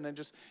here, and then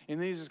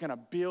he's just going to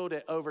build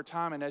it over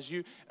time. And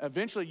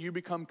eventually you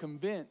become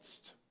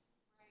convinced,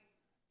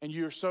 and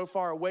you're so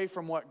far away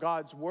from what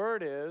God's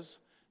word is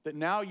that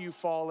now you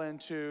fall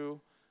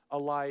into a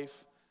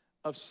life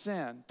of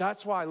sin.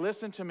 That's why,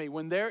 listen to me,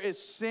 when there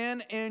is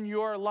sin in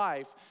your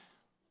life,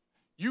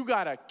 you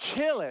got to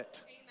kill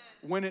it.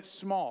 Amen. When it's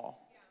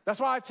small. That's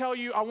why I tell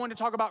you I want to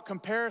talk about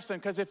comparison,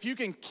 because if you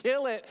can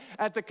kill it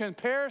at the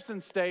comparison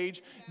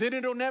stage, then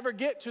it'll never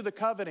get to the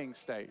coveting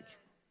stage.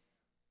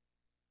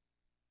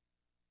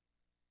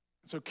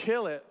 So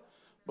kill it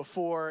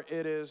before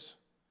it is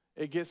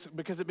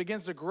Because it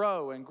begins to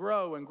grow and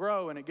grow and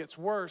grow, and it gets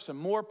worse and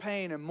more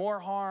pain and more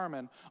harm.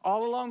 And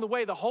all along the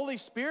way, the Holy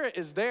Spirit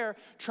is there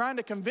trying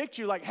to convict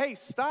you, like, hey,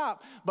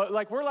 stop. But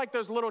like we're like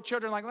those little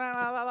children, like, la,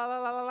 la, la, la,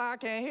 la, la, la, I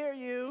can't hear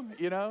you,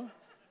 you know?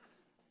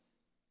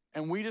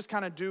 And we just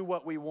kind of do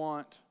what we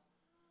want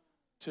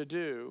to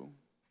do.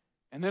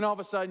 And then all of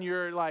a sudden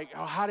you're like,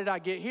 oh, how did I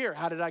get here?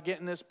 How did I get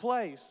in this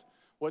place?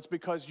 Well, it's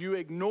because you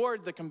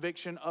ignored the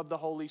conviction of the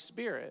Holy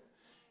Spirit.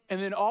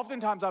 And then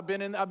oftentimes I've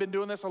been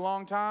doing this a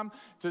long time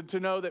to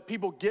know that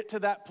people get to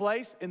that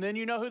place, and then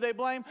you know who they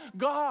blame?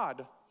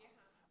 God. Yeah.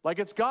 Like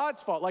it's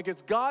God's fault. Like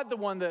it's God the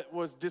one that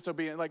was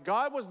disobedient. Like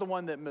God was the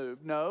one that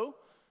moved. No.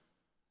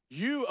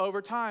 You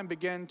over time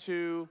begin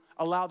to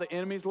allow the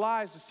enemy's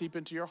lies to seep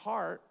into your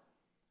heart.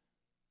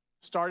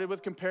 Started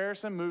with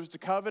comparison, moves to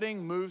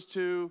coveting, moves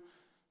to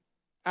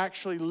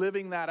actually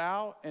living that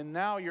out, and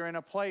now you're in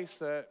a place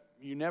that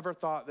you never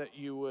thought that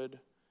you would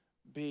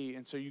be.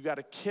 And so you got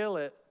to kill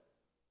it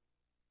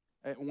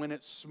when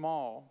it's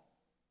small.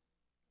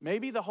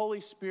 Maybe the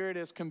Holy Spirit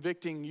is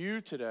convicting you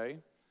today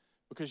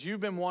because you've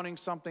been wanting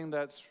something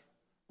that's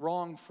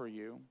wrong for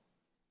you,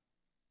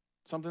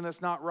 something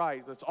that's not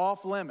right, that's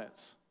off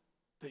limits,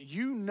 that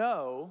you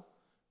know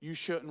you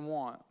shouldn't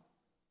want.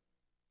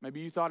 Maybe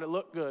you thought it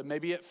looked good,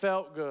 maybe it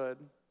felt good,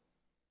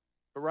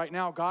 but right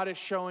now God is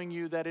showing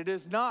you that it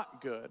is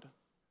not good.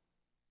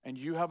 And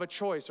you have a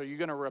choice. Are you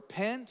going to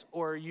repent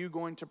or are you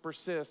going to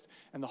persist?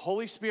 And the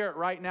Holy Spirit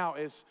right now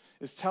is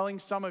telling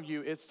some of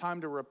you it's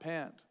time to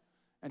repent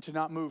and to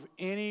not move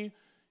any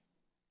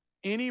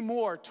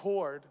more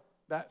toward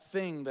that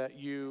thing that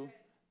you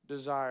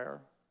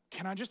desire.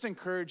 Can I just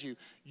encourage you?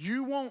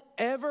 You won't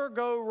ever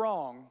go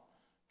wrong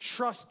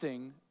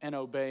trusting and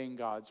obeying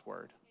God's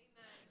word.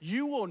 Amen.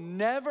 You will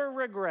never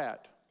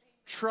regret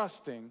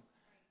trusting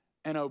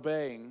and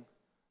obeying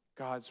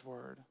God's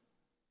word.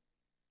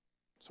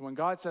 So when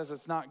God says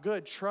it's not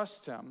good,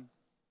 trust him,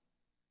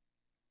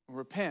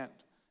 repent,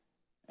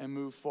 and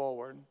move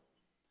forward.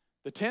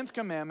 The 10th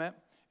commandment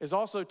is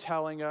also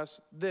telling us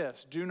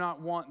this: do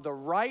not want the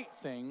right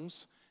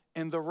things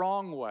in the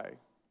wrong way.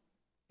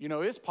 You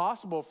know, it's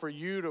possible for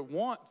you to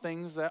want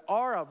things that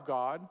are of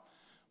God,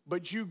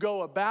 but you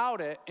go about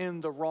it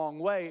in the wrong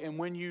way, and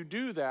when you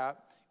do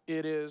that,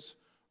 it is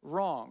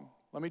wrong.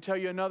 Let me tell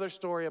you another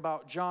story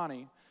about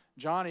Johnny.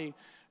 Johnny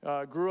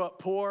grew up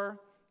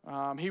poor.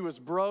 He was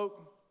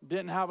broke.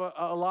 Didn't have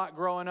a lot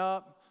growing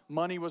up.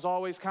 Money was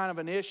always kind of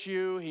an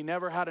issue. He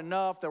never had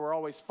enough. There were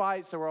always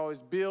fights. There were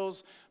always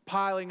bills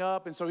piling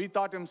up. And so he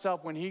thought to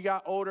himself when he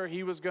got older,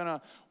 he was going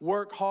to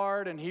work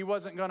hard and he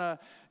wasn't going to,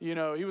 he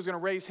was going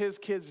to raise his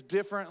kids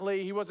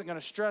differently. He wasn't going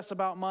to stress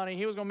about money.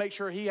 He was going to make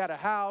sure he had a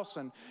house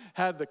and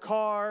had the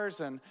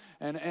cars and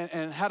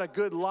had a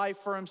good life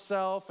for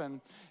himself.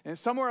 And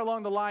somewhere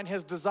along the line,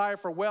 his desire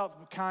for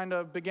wealth kind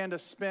of began to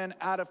spin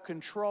out of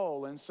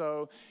control. And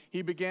so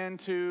he began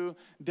to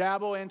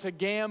dabble into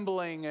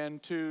gambling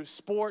and to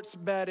sports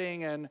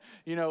betting and,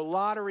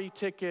 lottery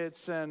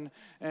tickets and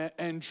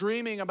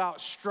dreaming about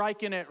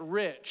striking it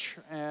rich.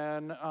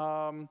 And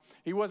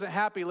he wasn't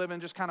happy living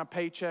just kind of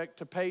paycheck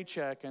to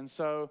paycheck. And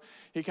so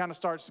he kind of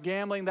starts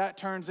gambling. That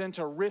turns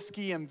into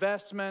risky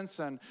investments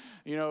and,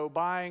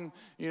 buying,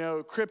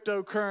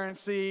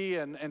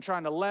 cryptocurrency and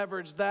trying to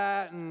leverage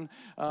that. And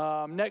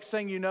next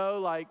thing you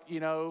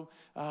know,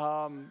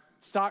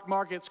 stock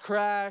markets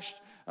crashed.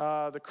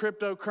 The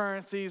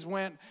cryptocurrencies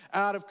went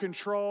out of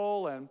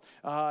control, and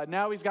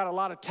now he's got a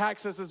lot of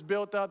taxes that's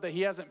built up that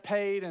he hasn't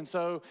paid, and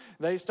so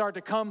they start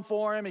to come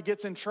for him. He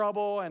gets in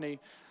trouble, and he,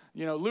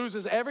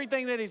 loses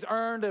everything that he's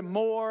earned and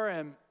more,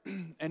 and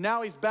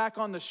now he's back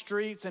on the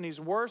streets, and he's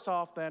worse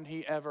off than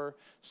he ever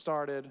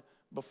started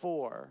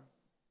before.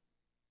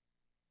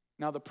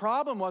 Now, the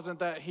problem wasn't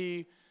that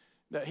he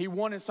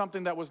wanted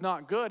something that was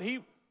not good.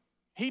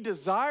 He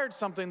desired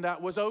something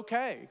that was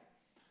okay.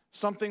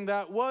 Something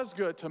that was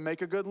good, to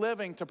make a good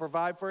living, to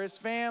provide for his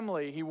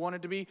family. He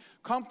wanted to be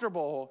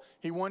comfortable.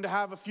 He wanted to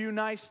have a few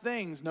nice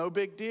things. No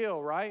big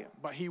deal, right?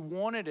 But he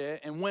wanted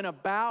it and went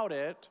about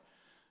it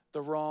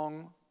the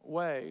wrong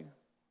way.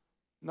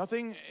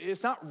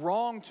 It's not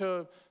wrong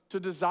to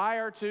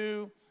desire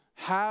to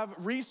have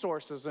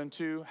resources and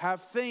to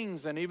have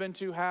things and even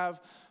to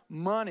have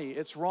money.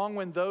 It's wrong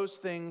when those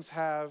things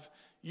have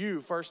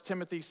you. 1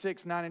 Timothy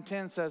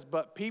 6:9-10 says,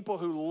 "But people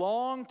who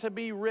long to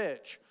be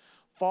rich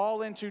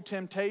fall into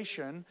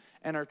temptation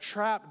and are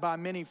trapped by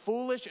many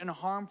foolish and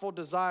harmful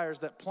desires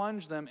that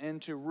plunge them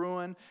into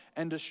ruin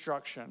and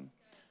destruction.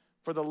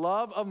 For the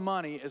love of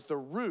money is the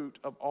root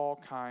of all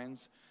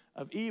kinds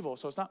of evil."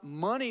 So it's not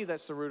money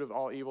that's the root of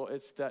all evil.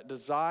 It's that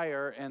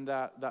desire and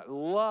that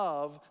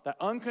love, that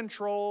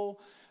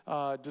uncontrolled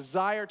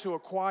desire to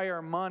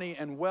acquire money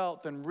and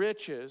wealth and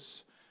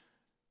riches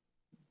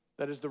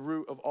that is the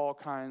root of all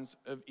kinds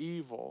of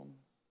evil.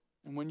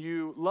 And when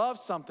you love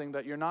something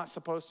that you're not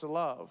supposed to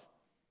love,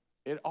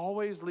 it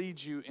always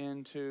leads you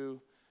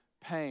into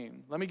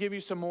pain. Let me give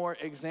you some more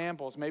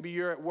examples. Maybe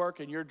you're at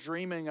work and you're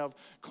dreaming of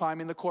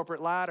climbing the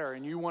corporate ladder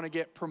and you want to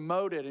get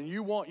promoted and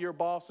you want your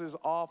boss's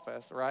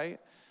office,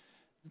 right?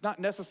 It's not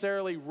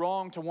necessarily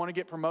wrong to want to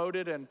get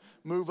promoted and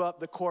move up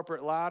the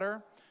corporate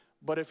ladder.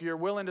 But if you're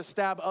willing to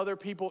stab other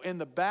people in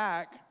the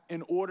back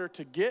in order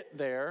to get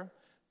there,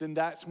 then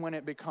that's when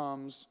it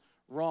becomes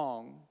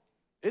wrong.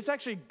 It's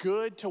actually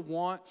good to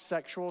want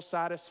sexual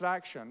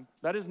satisfaction.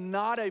 That is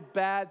not a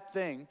bad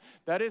thing.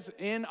 That is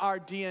in our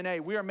DNA.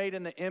 We are made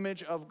in the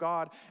image of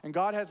God, and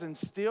God has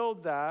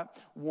instilled that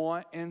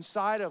want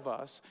inside of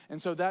us.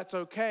 And so that's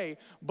okay.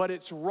 But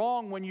it's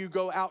wrong when you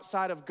go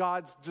outside of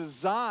God's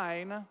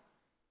design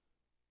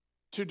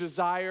to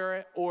desire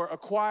it or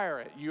acquire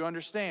it. You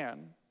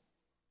understand?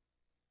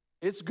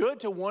 It's good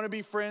to want to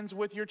be friends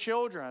with your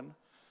children,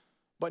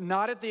 but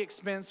not at the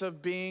expense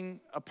of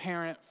being a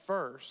parent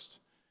first.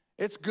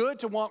 It's good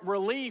to want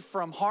relief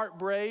from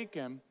heartbreak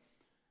and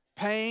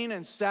pain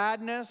and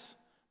sadness,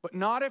 but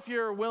not if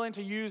you're willing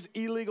to use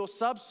illegal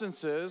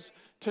substances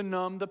to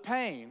numb the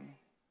pain.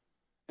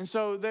 And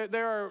so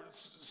there are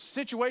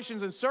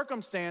situations and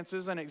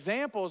circumstances and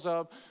examples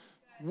of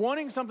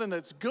wanting something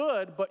that's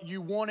good, but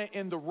you want it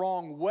in the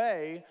wrong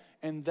way,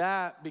 and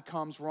that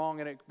becomes wrong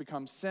and it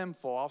becomes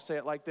sinful. I'll say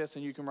it like this,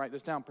 and you can write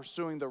this down.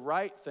 Pursuing the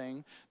right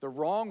thing the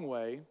wrong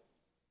way,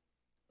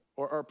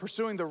 or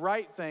pursuing the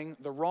right thing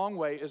the wrong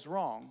way is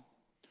wrong.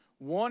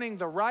 Wanting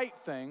the right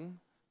thing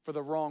for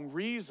the wrong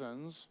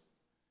reasons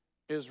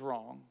is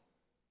wrong.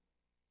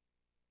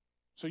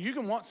 So you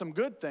can want some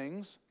good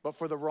things, but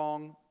for the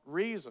wrong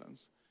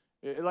reasons.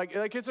 Like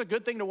it's a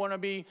good thing to want to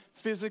be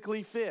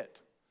physically fit,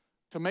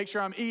 to make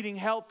sure I'm eating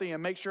healthy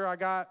and make sure I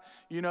got,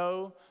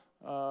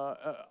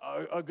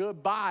 a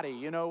good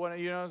body.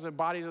 The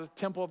body is a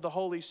temple of the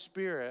Holy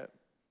Spirit.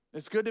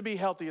 It's good to be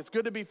healthy. It's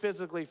good to be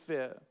physically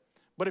fit.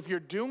 But if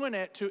you're doing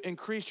it to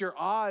increase your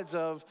odds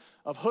of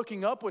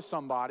hooking up with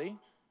somebody,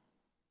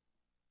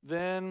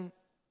 then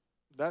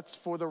that's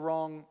for the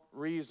wrong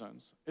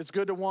reasons. It's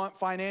good to want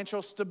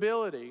financial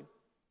stability.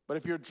 But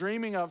if you're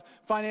dreaming of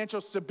financial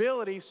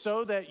stability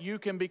so that you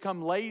can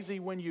become lazy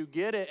when you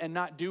get it and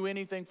not do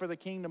anything for the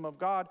kingdom of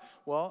God,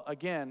 well,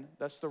 again,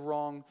 that's the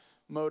wrong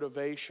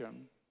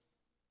motivation.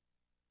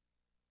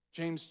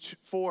 James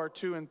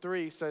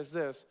 4:2-3 says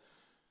this: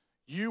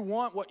 you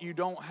want what you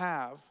don't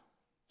have,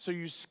 so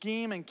you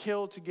scheme and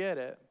kill to get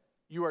it.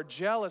 You are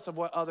jealous of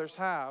what others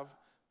have,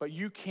 but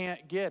you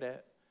can't get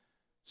it.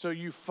 So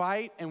you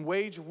fight and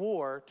wage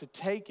war to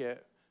take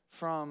it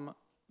from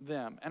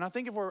them. And I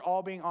think if we're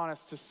all being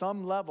honest, to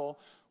some level,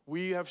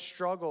 we have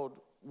struggled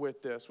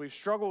with this. We've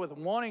struggled with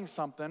wanting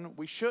something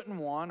we shouldn't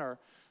want, or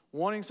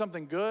wanting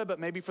something good, but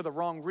maybe for the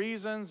wrong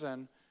reasons,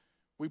 and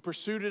we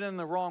pursued it in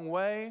the wrong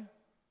way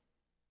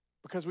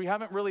because we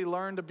haven't really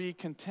learned to be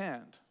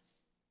content.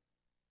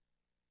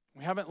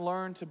 We haven't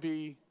learned to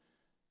be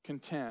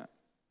content.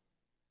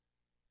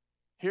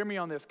 Hear me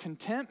on this.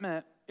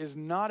 Contentment is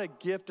not a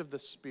gift of the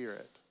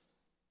Spirit.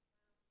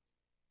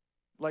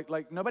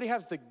 Like nobody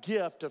has the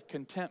gift of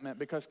contentment,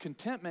 because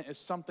contentment is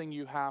something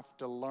you have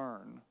to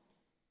learn.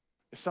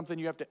 It's something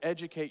you have to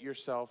educate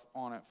yourself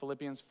on it.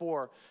 Philippians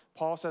 4,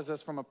 Paul says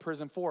this from a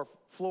prison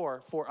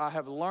floor, for I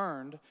have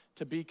learned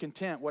to be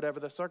content whatever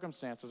the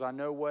circumstances. I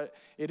know what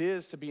it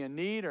is to be in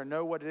need, or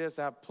know what it is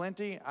to have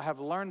plenty. I have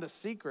learned the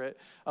secret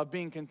of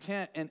being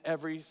content in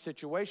every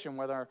situation,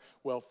 whether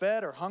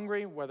well-fed or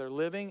hungry, whether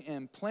living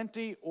in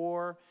plenty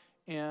or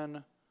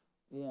in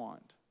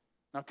want.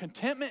 Now,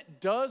 contentment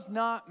does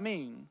not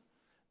mean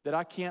that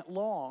I can't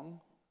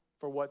long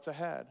for what's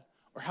ahead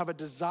or have a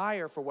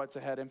desire for what's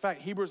ahead. In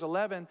fact, Hebrews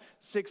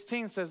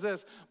 11:16 says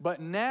this: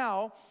 but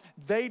now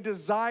they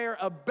desire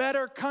a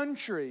better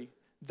country,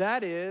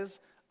 that is,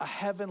 a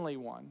heavenly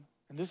one.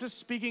 And this is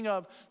speaking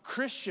of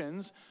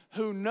Christians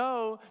who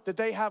know that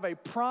they have a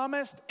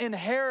promised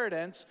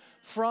inheritance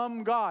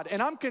from God.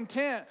 And I'm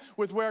content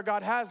with where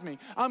God has me.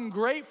 I'm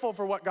grateful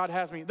for what God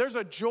has me. There's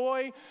a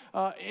joy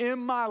in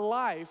my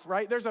life,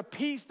 right? There's a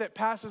peace that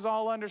passes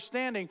all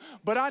understanding.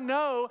 But I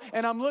know,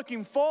 and I'm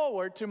looking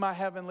forward to my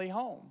heavenly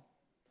home.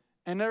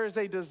 And there is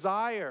a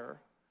desire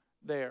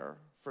there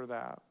for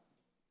that.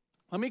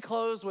 Let me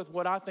close with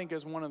what I think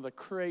is one of the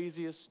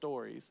craziest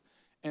stories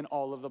in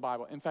all of the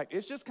Bible. In fact,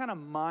 it's just kind of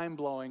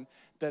mind-blowing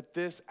that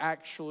this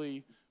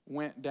actually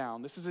went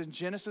down. This is in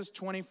Genesis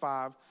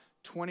 25,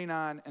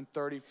 29, and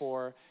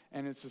 34,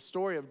 and it's the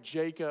story of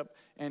Jacob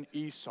and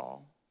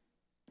Esau.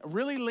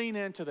 Really lean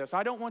into this.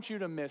 I don't want you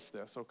to miss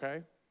this,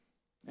 okay?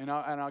 And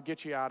I'll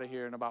get you out of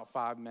here in about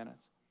 5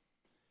 minutes.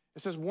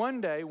 It says,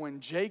 one day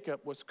when Jacob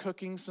was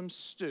cooking some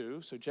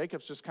stew, so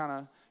Jacob's just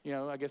kind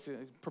of, I guess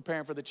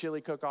preparing for the chili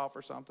cook-off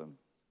or something.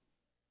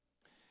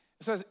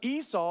 It says,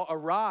 Esau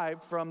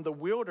arrived from the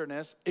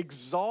wilderness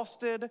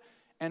exhausted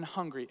and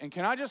hungry. And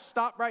can I just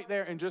stop right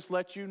there and just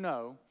let you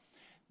know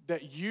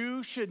that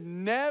you should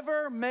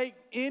never make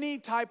any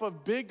type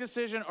of big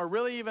decision, or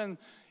really even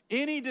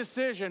any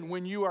decision,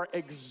 when you are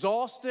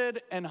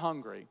exhausted and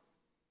hungry,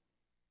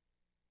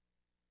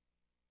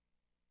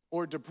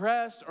 or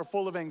depressed, or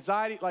full of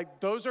anxiety.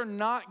 Like, those are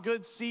not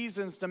good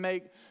seasons to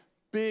make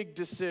big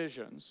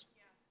decisions.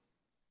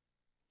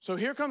 So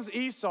here comes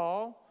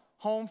Esau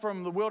home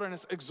from the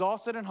wilderness,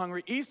 exhausted and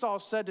hungry. Esau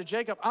said to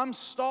Jacob, I'm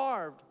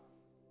starved.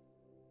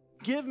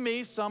 give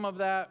me some of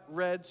that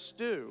red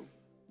stew.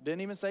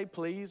 Didn't even say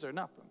please or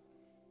nothing.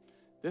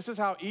 This is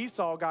how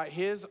Esau got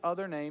his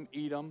other name,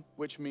 Edom,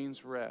 which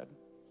means red.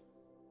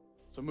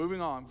 So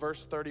moving on,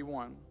 verse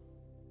 31.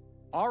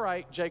 All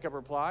right, Jacob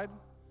replied,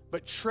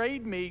 but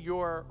trade me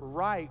your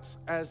rights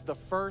as the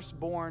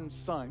firstborn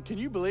son. Can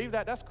you believe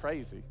that? That's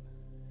crazy.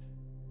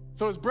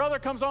 So his brother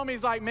comes home,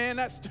 he's like, man,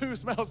 that stew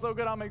smells so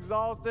good, I'm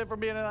exhausted from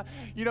being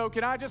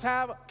can I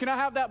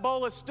have that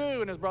bowl of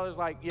stew? And his brother's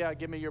like, yeah,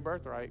 give me your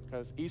birthright,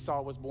 because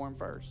Esau was born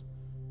first.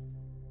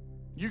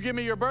 You give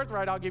me your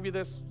birthright, I'll give you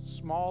this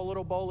small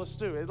little bowl of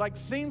stew. It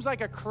seems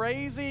like a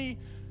crazy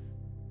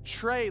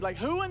trade. Like,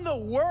 who in the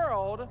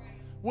world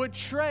would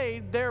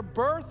trade their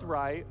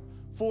birthright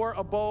for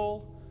a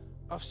bowl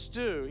of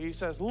stew? He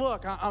says,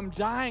 look, I'm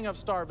dying of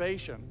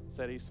starvation,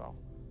 said Esau.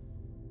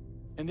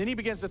 And then he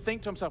begins to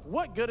think to himself,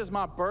 what good is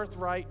my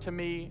birthright to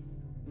me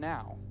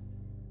now?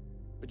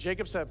 But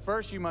Jacob said,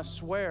 first you must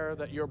swear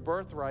that your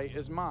birthright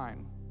is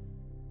mine.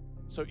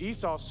 So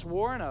Esau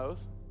swore an oath,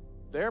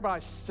 thereby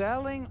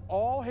selling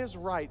all his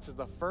rights as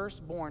the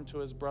firstborn to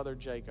his brother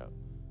Jacob.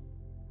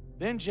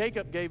 Then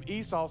Jacob gave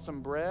Esau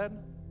some bread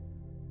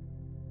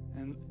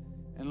and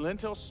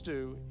lentil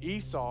stew.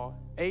 Esau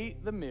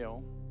ate the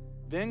meal,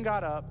 then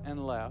got up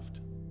and left.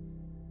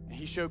 And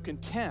he showed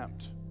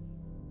contempt.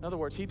 In other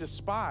words, he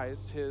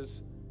despised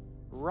his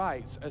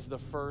rights as the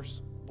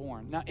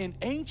firstborn. Now, in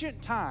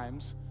ancient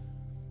times,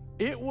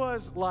 it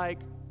was like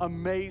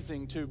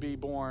amazing to be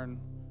born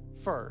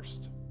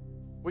first.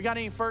 We got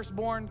any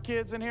firstborn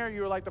kids in here?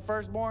 You were like the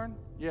firstborn?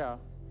 Yeah.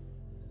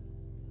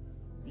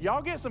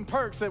 Y'all get some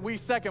perks that we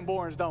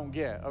secondborns don't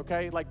get,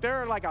 okay? Like, there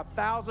are like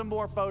 1,000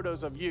 more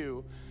photos of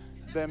you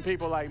than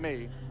people like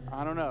me.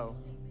 I don't know.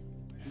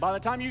 By the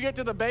time you get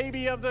to the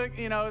baby of the,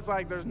 it's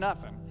like there's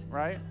nothing,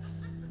 right?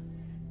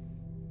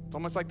 It's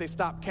almost like they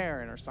stopped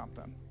caring or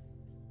something.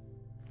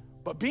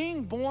 But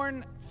being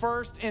born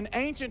first in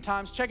ancient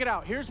times, check it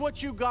out. Here's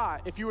what you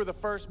got if you were the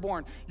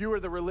firstborn. You were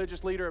the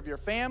religious leader of your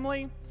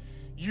family.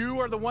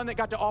 You are the one that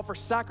got to offer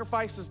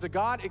sacrifices to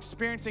God,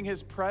 experiencing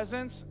his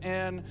presence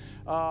in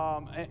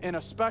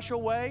a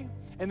special way.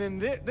 And then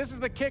this is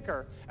the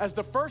kicker. As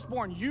the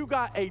firstborn, you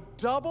got a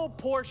double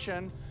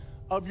portion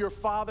of your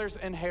father's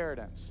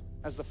inheritance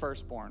as the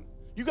firstborn.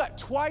 You got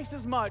twice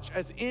as much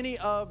as any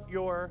of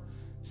your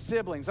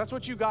siblings. That's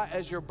what you got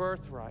as your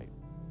birthright.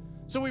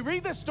 So we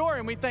read this story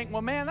and we think,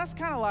 well, man, that's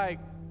kind of like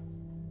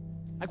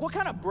what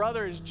kind of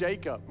brother is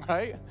Jacob,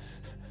 right?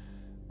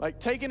 Like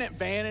taking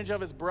advantage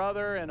of his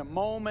brother in a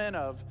moment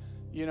of,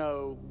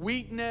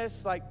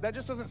 weakness. Like that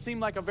just doesn't seem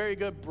like a very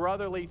good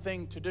brotherly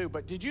thing to do.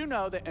 But did you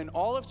know that in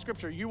all of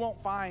Scripture, you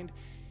won't find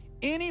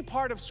any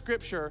part of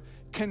Scripture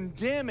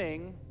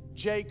condemning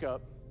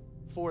Jacob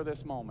for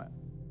this moment?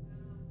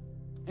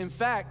 In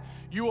fact,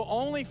 you will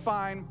only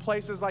find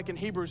places like in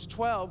Hebrews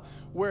 12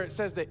 where it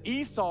says that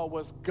Esau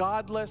was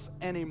godless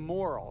and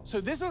immoral. So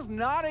this is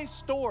not a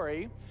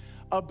story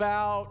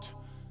about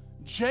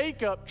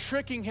Jacob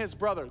tricking his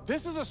brother.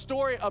 This is a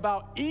story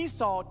about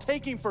Esau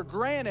taking for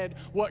granted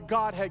what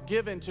God had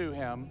given to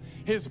him,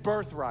 his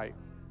birthright.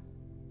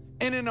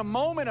 And in a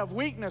moment of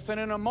weakness and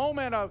in a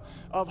moment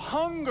of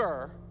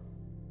hunger,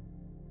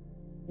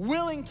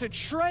 willing to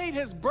trade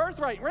his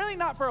birthright, really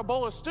not for a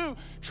bowl of stew,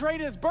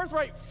 trade his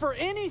birthright for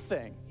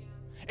anything.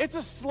 It's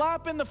a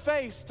slap in the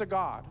face to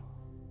God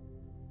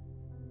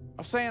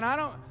of saying, I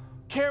don't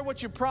care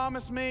what you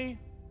promised me.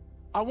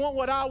 I want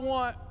what I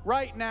want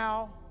right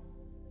now.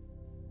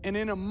 And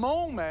in a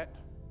moment,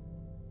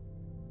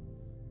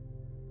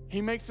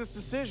 he makes this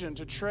decision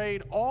to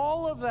trade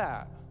all of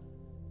that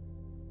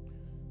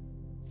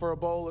for a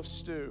bowl of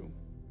stew.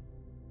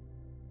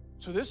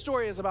 So this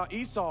story is about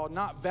Esau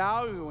not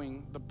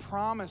valuing the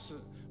promise,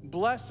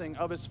 blessing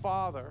of his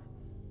father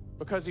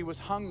because he was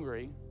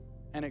hungry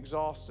and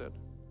exhausted.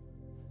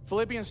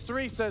 Philippians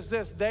 3 says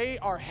this, they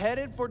are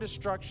headed for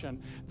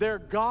destruction. Their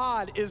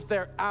God is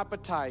their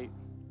appetite.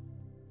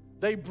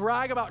 They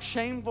brag about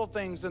shameful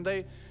things and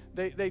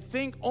they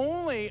think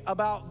only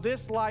about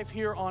this life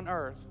here on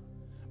earth.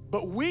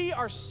 But we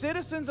are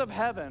citizens of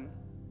heaven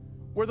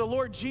where the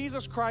Lord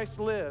Jesus Christ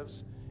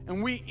lives,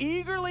 and we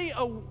eagerly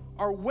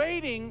are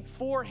waiting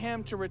for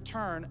him to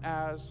return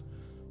as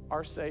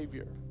our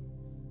Savior.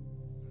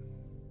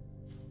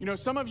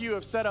 Some of you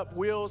have set up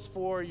wheels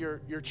for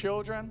your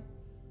children.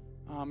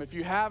 If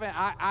you haven't,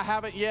 I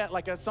haven't yet.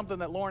 Like that's something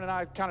that Lauren and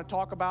I kind of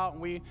talk about,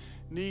 and we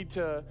need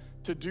to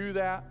do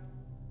that.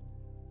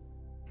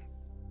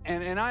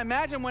 And I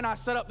imagine when I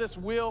set up this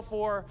wheel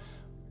for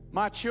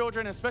my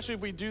children, especially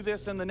if we do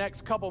this in the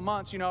next couple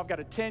months, I've got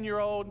a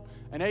 10-year-old,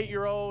 an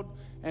 8-year-old,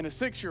 and a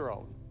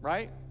 6-year-old,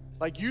 right?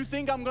 Like, you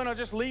think I'm going to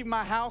just leave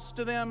my house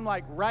to them,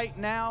 like, right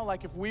now?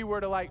 Like, if we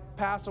were to, like,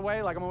 pass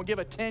away, like, I'm going to give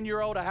a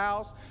 10-year-old a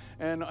house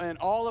and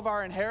all of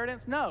our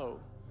inheritance? No.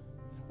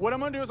 What I'm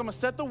going to do is I'm going to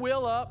set the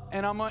wheel up,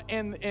 and I'm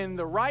going to, in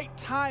the right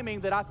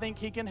timing that I think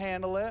he can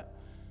handle it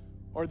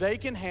or they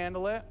can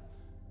handle it.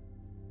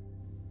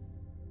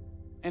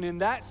 And in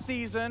that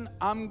season,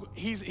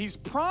 he's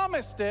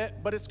promised it,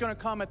 but it's going to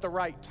come at the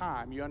right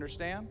time. You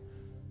understand?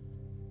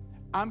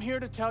 I'm here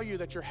to tell you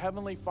that your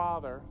Heavenly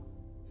Father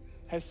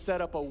has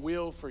set up a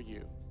will for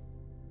you.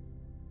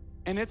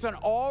 And it's an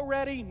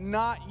already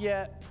not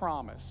yet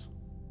promise.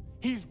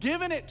 He's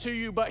given it to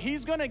you, but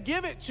He's going to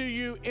give it to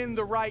you in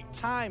the right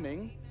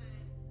timing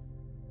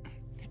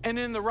and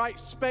in the right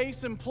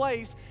space and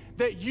place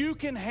that you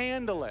can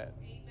handle it.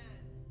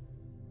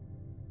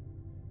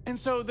 And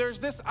so there's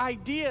this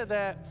idea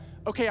that,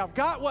 okay, I've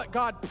got what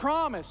God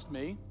promised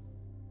me,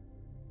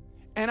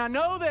 and I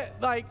know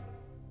that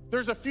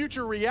there's a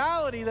future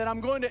reality that I'm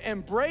going to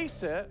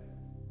embrace it,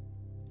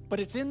 but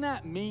it's in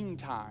that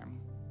meantime,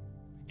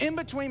 in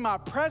between my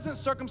present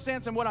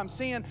circumstance and what I'm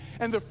seeing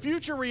and the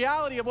future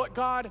reality of what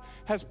God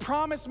has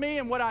promised me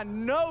and what I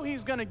know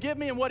He's going to give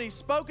me and what He's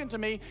spoken to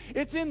me,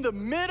 it's in the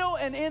middle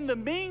and in the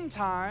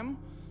meantime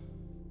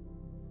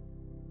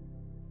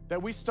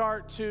that we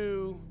start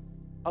to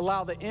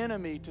allow the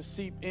enemy to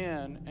seep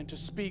in and to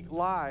speak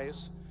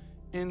lies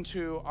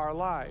into our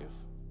life.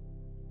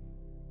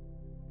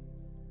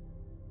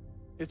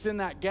 It's in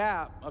that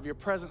gap of your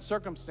present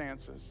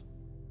circumstances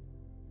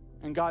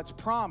and God's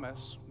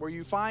promise where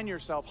you find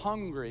yourself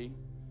hungry,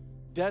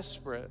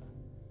 desperate,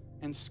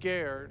 and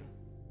scared.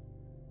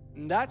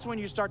 And that's when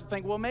you start to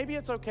think, well, maybe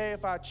it's okay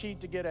if I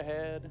cheat to get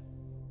ahead.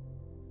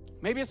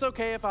 Maybe it's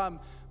okay if I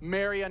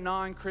marry a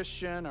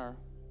non-Christian, or,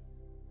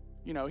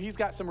 you know, he's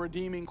got some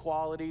redeeming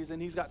qualities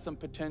and he's got some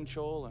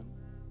potential. And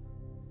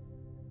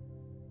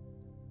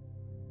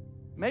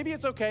maybe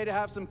it's okay to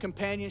have some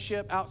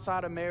companionship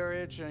outside of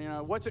marriage. And, you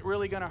know, what's it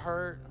really going to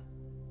hurt?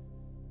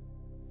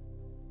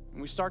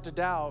 And we start to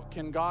doubt,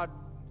 can God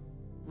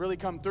really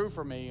come through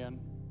for me?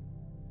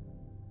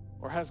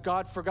 Or has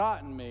God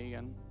forgotten me?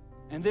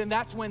 And then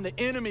that's when the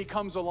enemy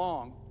comes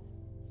along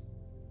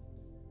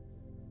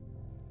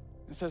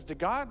and says, did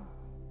God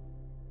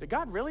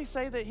really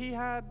say that He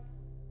had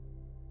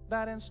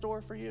that in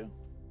store for you?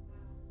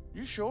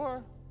 You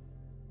sure?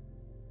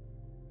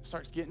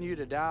 Starts getting you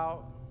to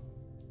doubt.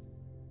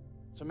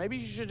 So maybe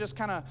you should just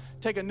kind of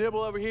take a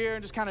nibble over here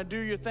and just kind of do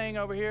your thing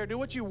over here. Do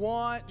what you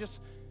want.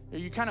 Are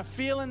you kind of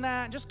feeling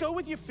that? Just go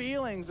with your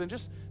feelings and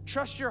just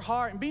trust your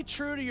heart and be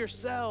true to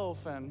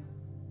yourself. And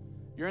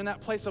you're in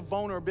that place of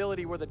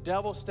vulnerability where the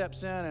devil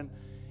steps in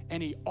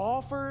and he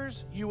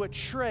offers you a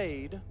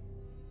trade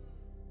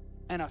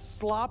and a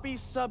sloppy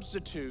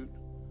substitute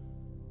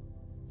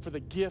for the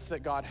gift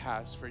that God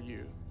has for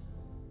you.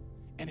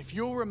 And if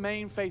you'll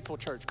remain faithful,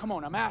 church, come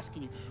on, I'm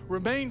asking you,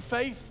 remain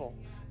faithful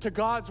to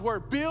God's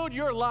word. Build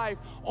your life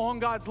on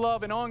God's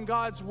love and on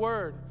God's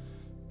word.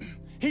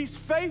 He's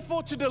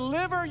faithful to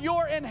deliver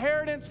your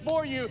inheritance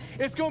for you.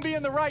 It's going to be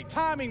in the right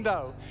timing,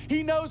 though.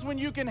 He knows when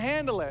you can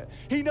handle it.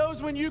 He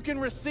knows when you can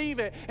receive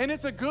it. And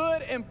it's a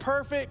good and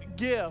perfect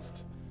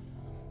gift.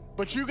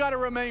 But you got to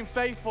remain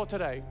faithful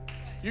today.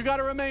 You got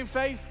to remain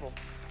faithful,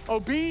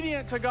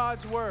 obedient to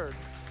God's word.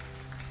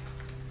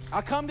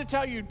 I come to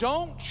tell you,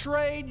 don't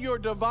trade your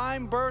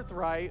divine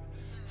birthright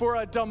for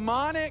a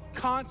demonic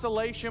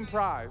consolation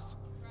prize.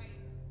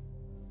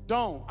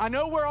 Don't. I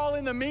know we're all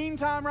in the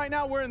meantime right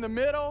now. We're in the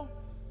middle.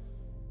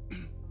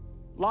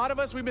 A lot of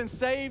us, we've been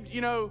saved,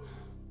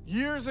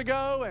 years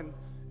ago,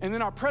 and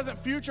then our present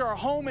future, our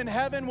home in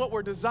heaven, what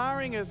we're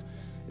desiring is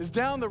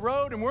down the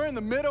road, and we're in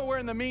the middle, we're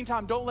in the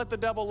meantime. Don't let the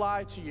devil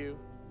lie to you.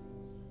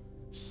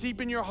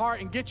 Seep in your heart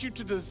and get you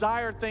to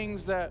desire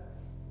things that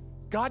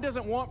God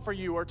doesn't want for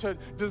you, or to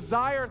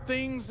desire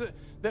things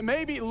that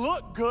maybe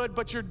look good,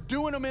 but you're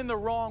doing them in the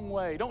wrong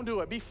way. Don't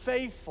do it. Be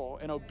faithful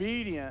and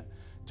obedient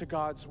to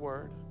God's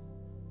word.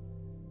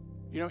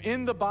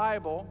 In the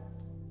Bible,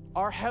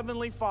 our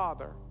Heavenly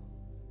Father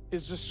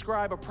is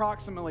described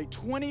approximately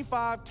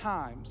 25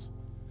 times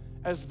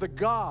as the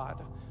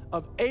God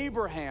of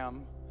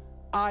Abraham,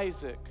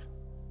 Isaac,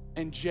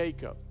 and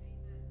Jacob.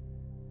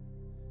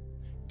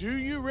 Do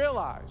you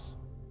realize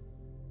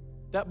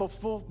that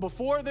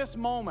before this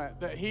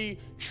moment that he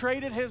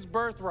traded his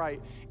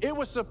birthright, it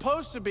was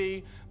supposed to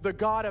be the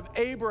God of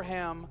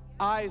Abraham,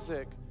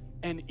 Isaac,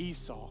 and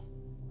Esau?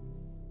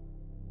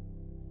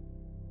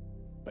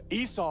 But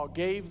Esau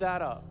gave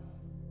that up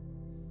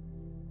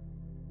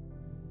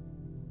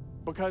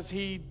because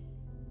he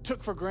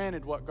took for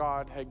granted what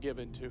God had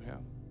given to him,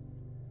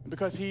 and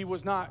because he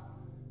was not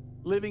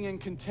living in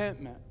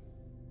contentment,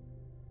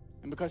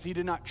 and because he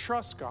did not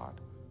trust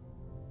God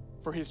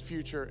for his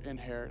future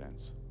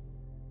inheritance.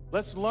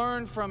 Let's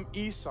learn from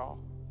Esau.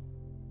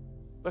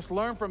 Let's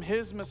learn from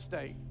his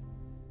mistake.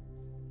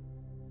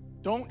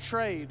 Don't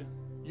trade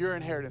your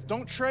inheritance.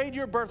 Don't trade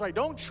your birthright.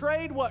 Don't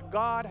trade what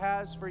God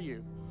has for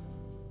you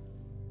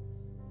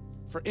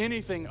for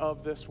anything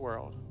of this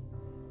world.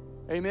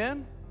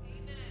 Amen?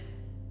 Amen.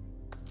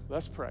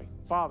 Let's pray.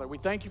 Father, we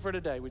thank you for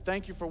today. We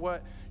thank you for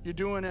what you're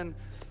doing in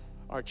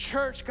our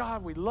church.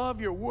 God, we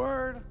love your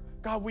word.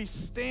 God, we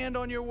stand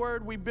on your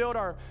word. We build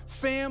our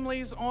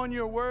families on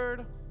your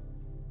word.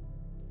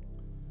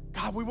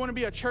 God, we want to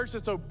be a church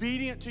that's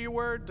obedient to your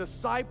word,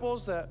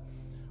 disciples that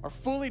are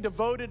fully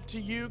devoted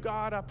to you,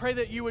 God. I pray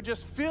that you would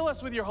just fill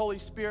us with your Holy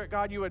Spirit,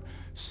 God. You would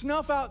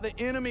snuff out the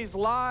enemy's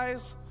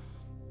lies.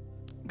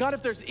 God,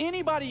 if there's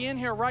anybody in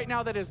here right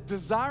now that is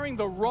desiring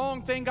the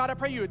wrong thing, God, I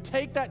pray you would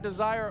take that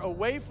desire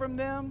away from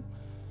them.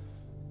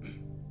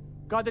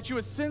 God, that you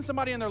would send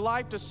somebody in their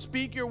life to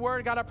speak your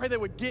word. God, I pray they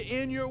would get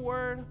in your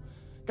word.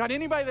 God,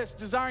 anybody that's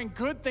desiring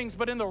good things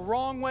but in the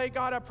wrong way,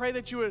 God, I pray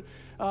that you would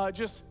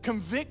just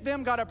convict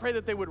them. God, I pray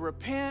that they would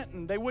repent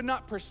and they would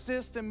not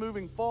persist in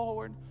moving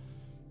forward.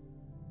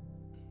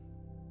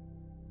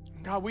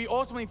 God, we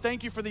ultimately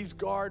thank you for these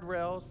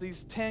guardrails,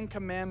 these 10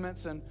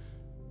 commandments, and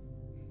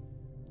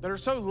that are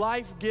so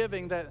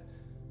life-giving, that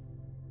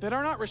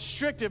are not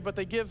restrictive, but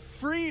they give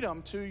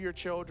freedom to your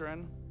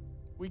children.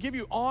 We give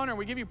you honor,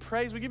 we give you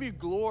praise, we give you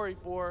glory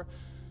for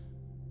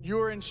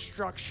your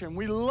instruction.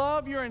 We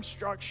love your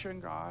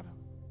instruction, God.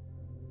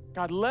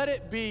 God, let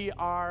it be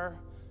our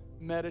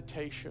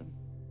meditation.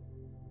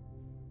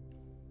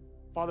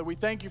 Father, we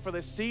thank you for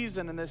this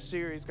season and this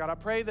series. God, I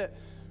pray that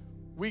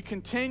we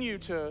continue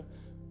to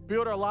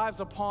build our lives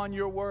upon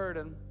your word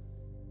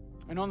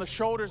and on the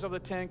shoulders of the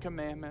 10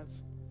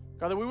 commandments.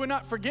 God, that we would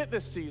not forget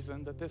this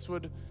season, that this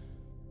would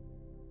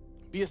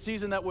be a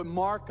season that would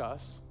mark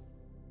us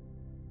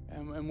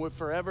and would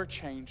forever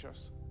change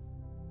us.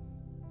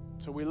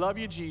 So we love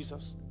you,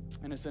 Jesus,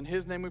 and it's in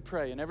his name we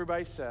pray. And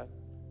everybody said,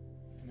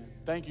 amen.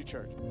 Thank you,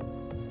 church.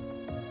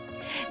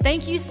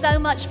 Thank you so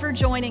much for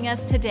joining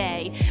us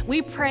today.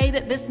 We pray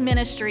that this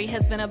ministry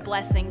has been a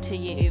blessing to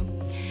you.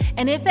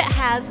 And if it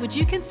has, would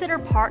you consider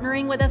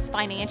partnering with us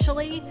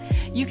financially?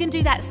 You can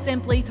do that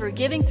simply through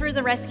giving through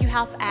the Rescue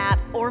House app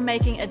or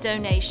making a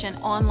donation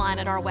online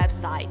at our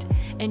website.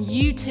 And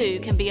you too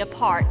can be a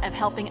part of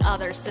helping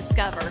others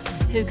discover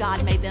who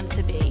God made them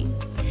to be.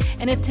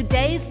 And if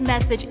today's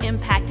message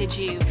impacted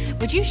you,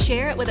 would you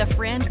share it with a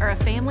friend or a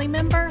family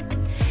member?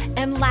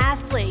 And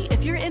lastly,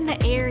 if you're in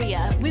the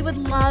area, we would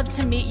love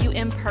to meet you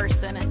in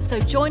person. So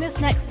join us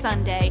next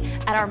Sunday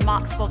at our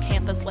Mocksville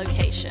campus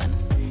location.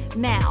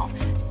 Now,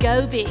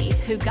 go be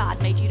who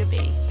God made you to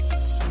be.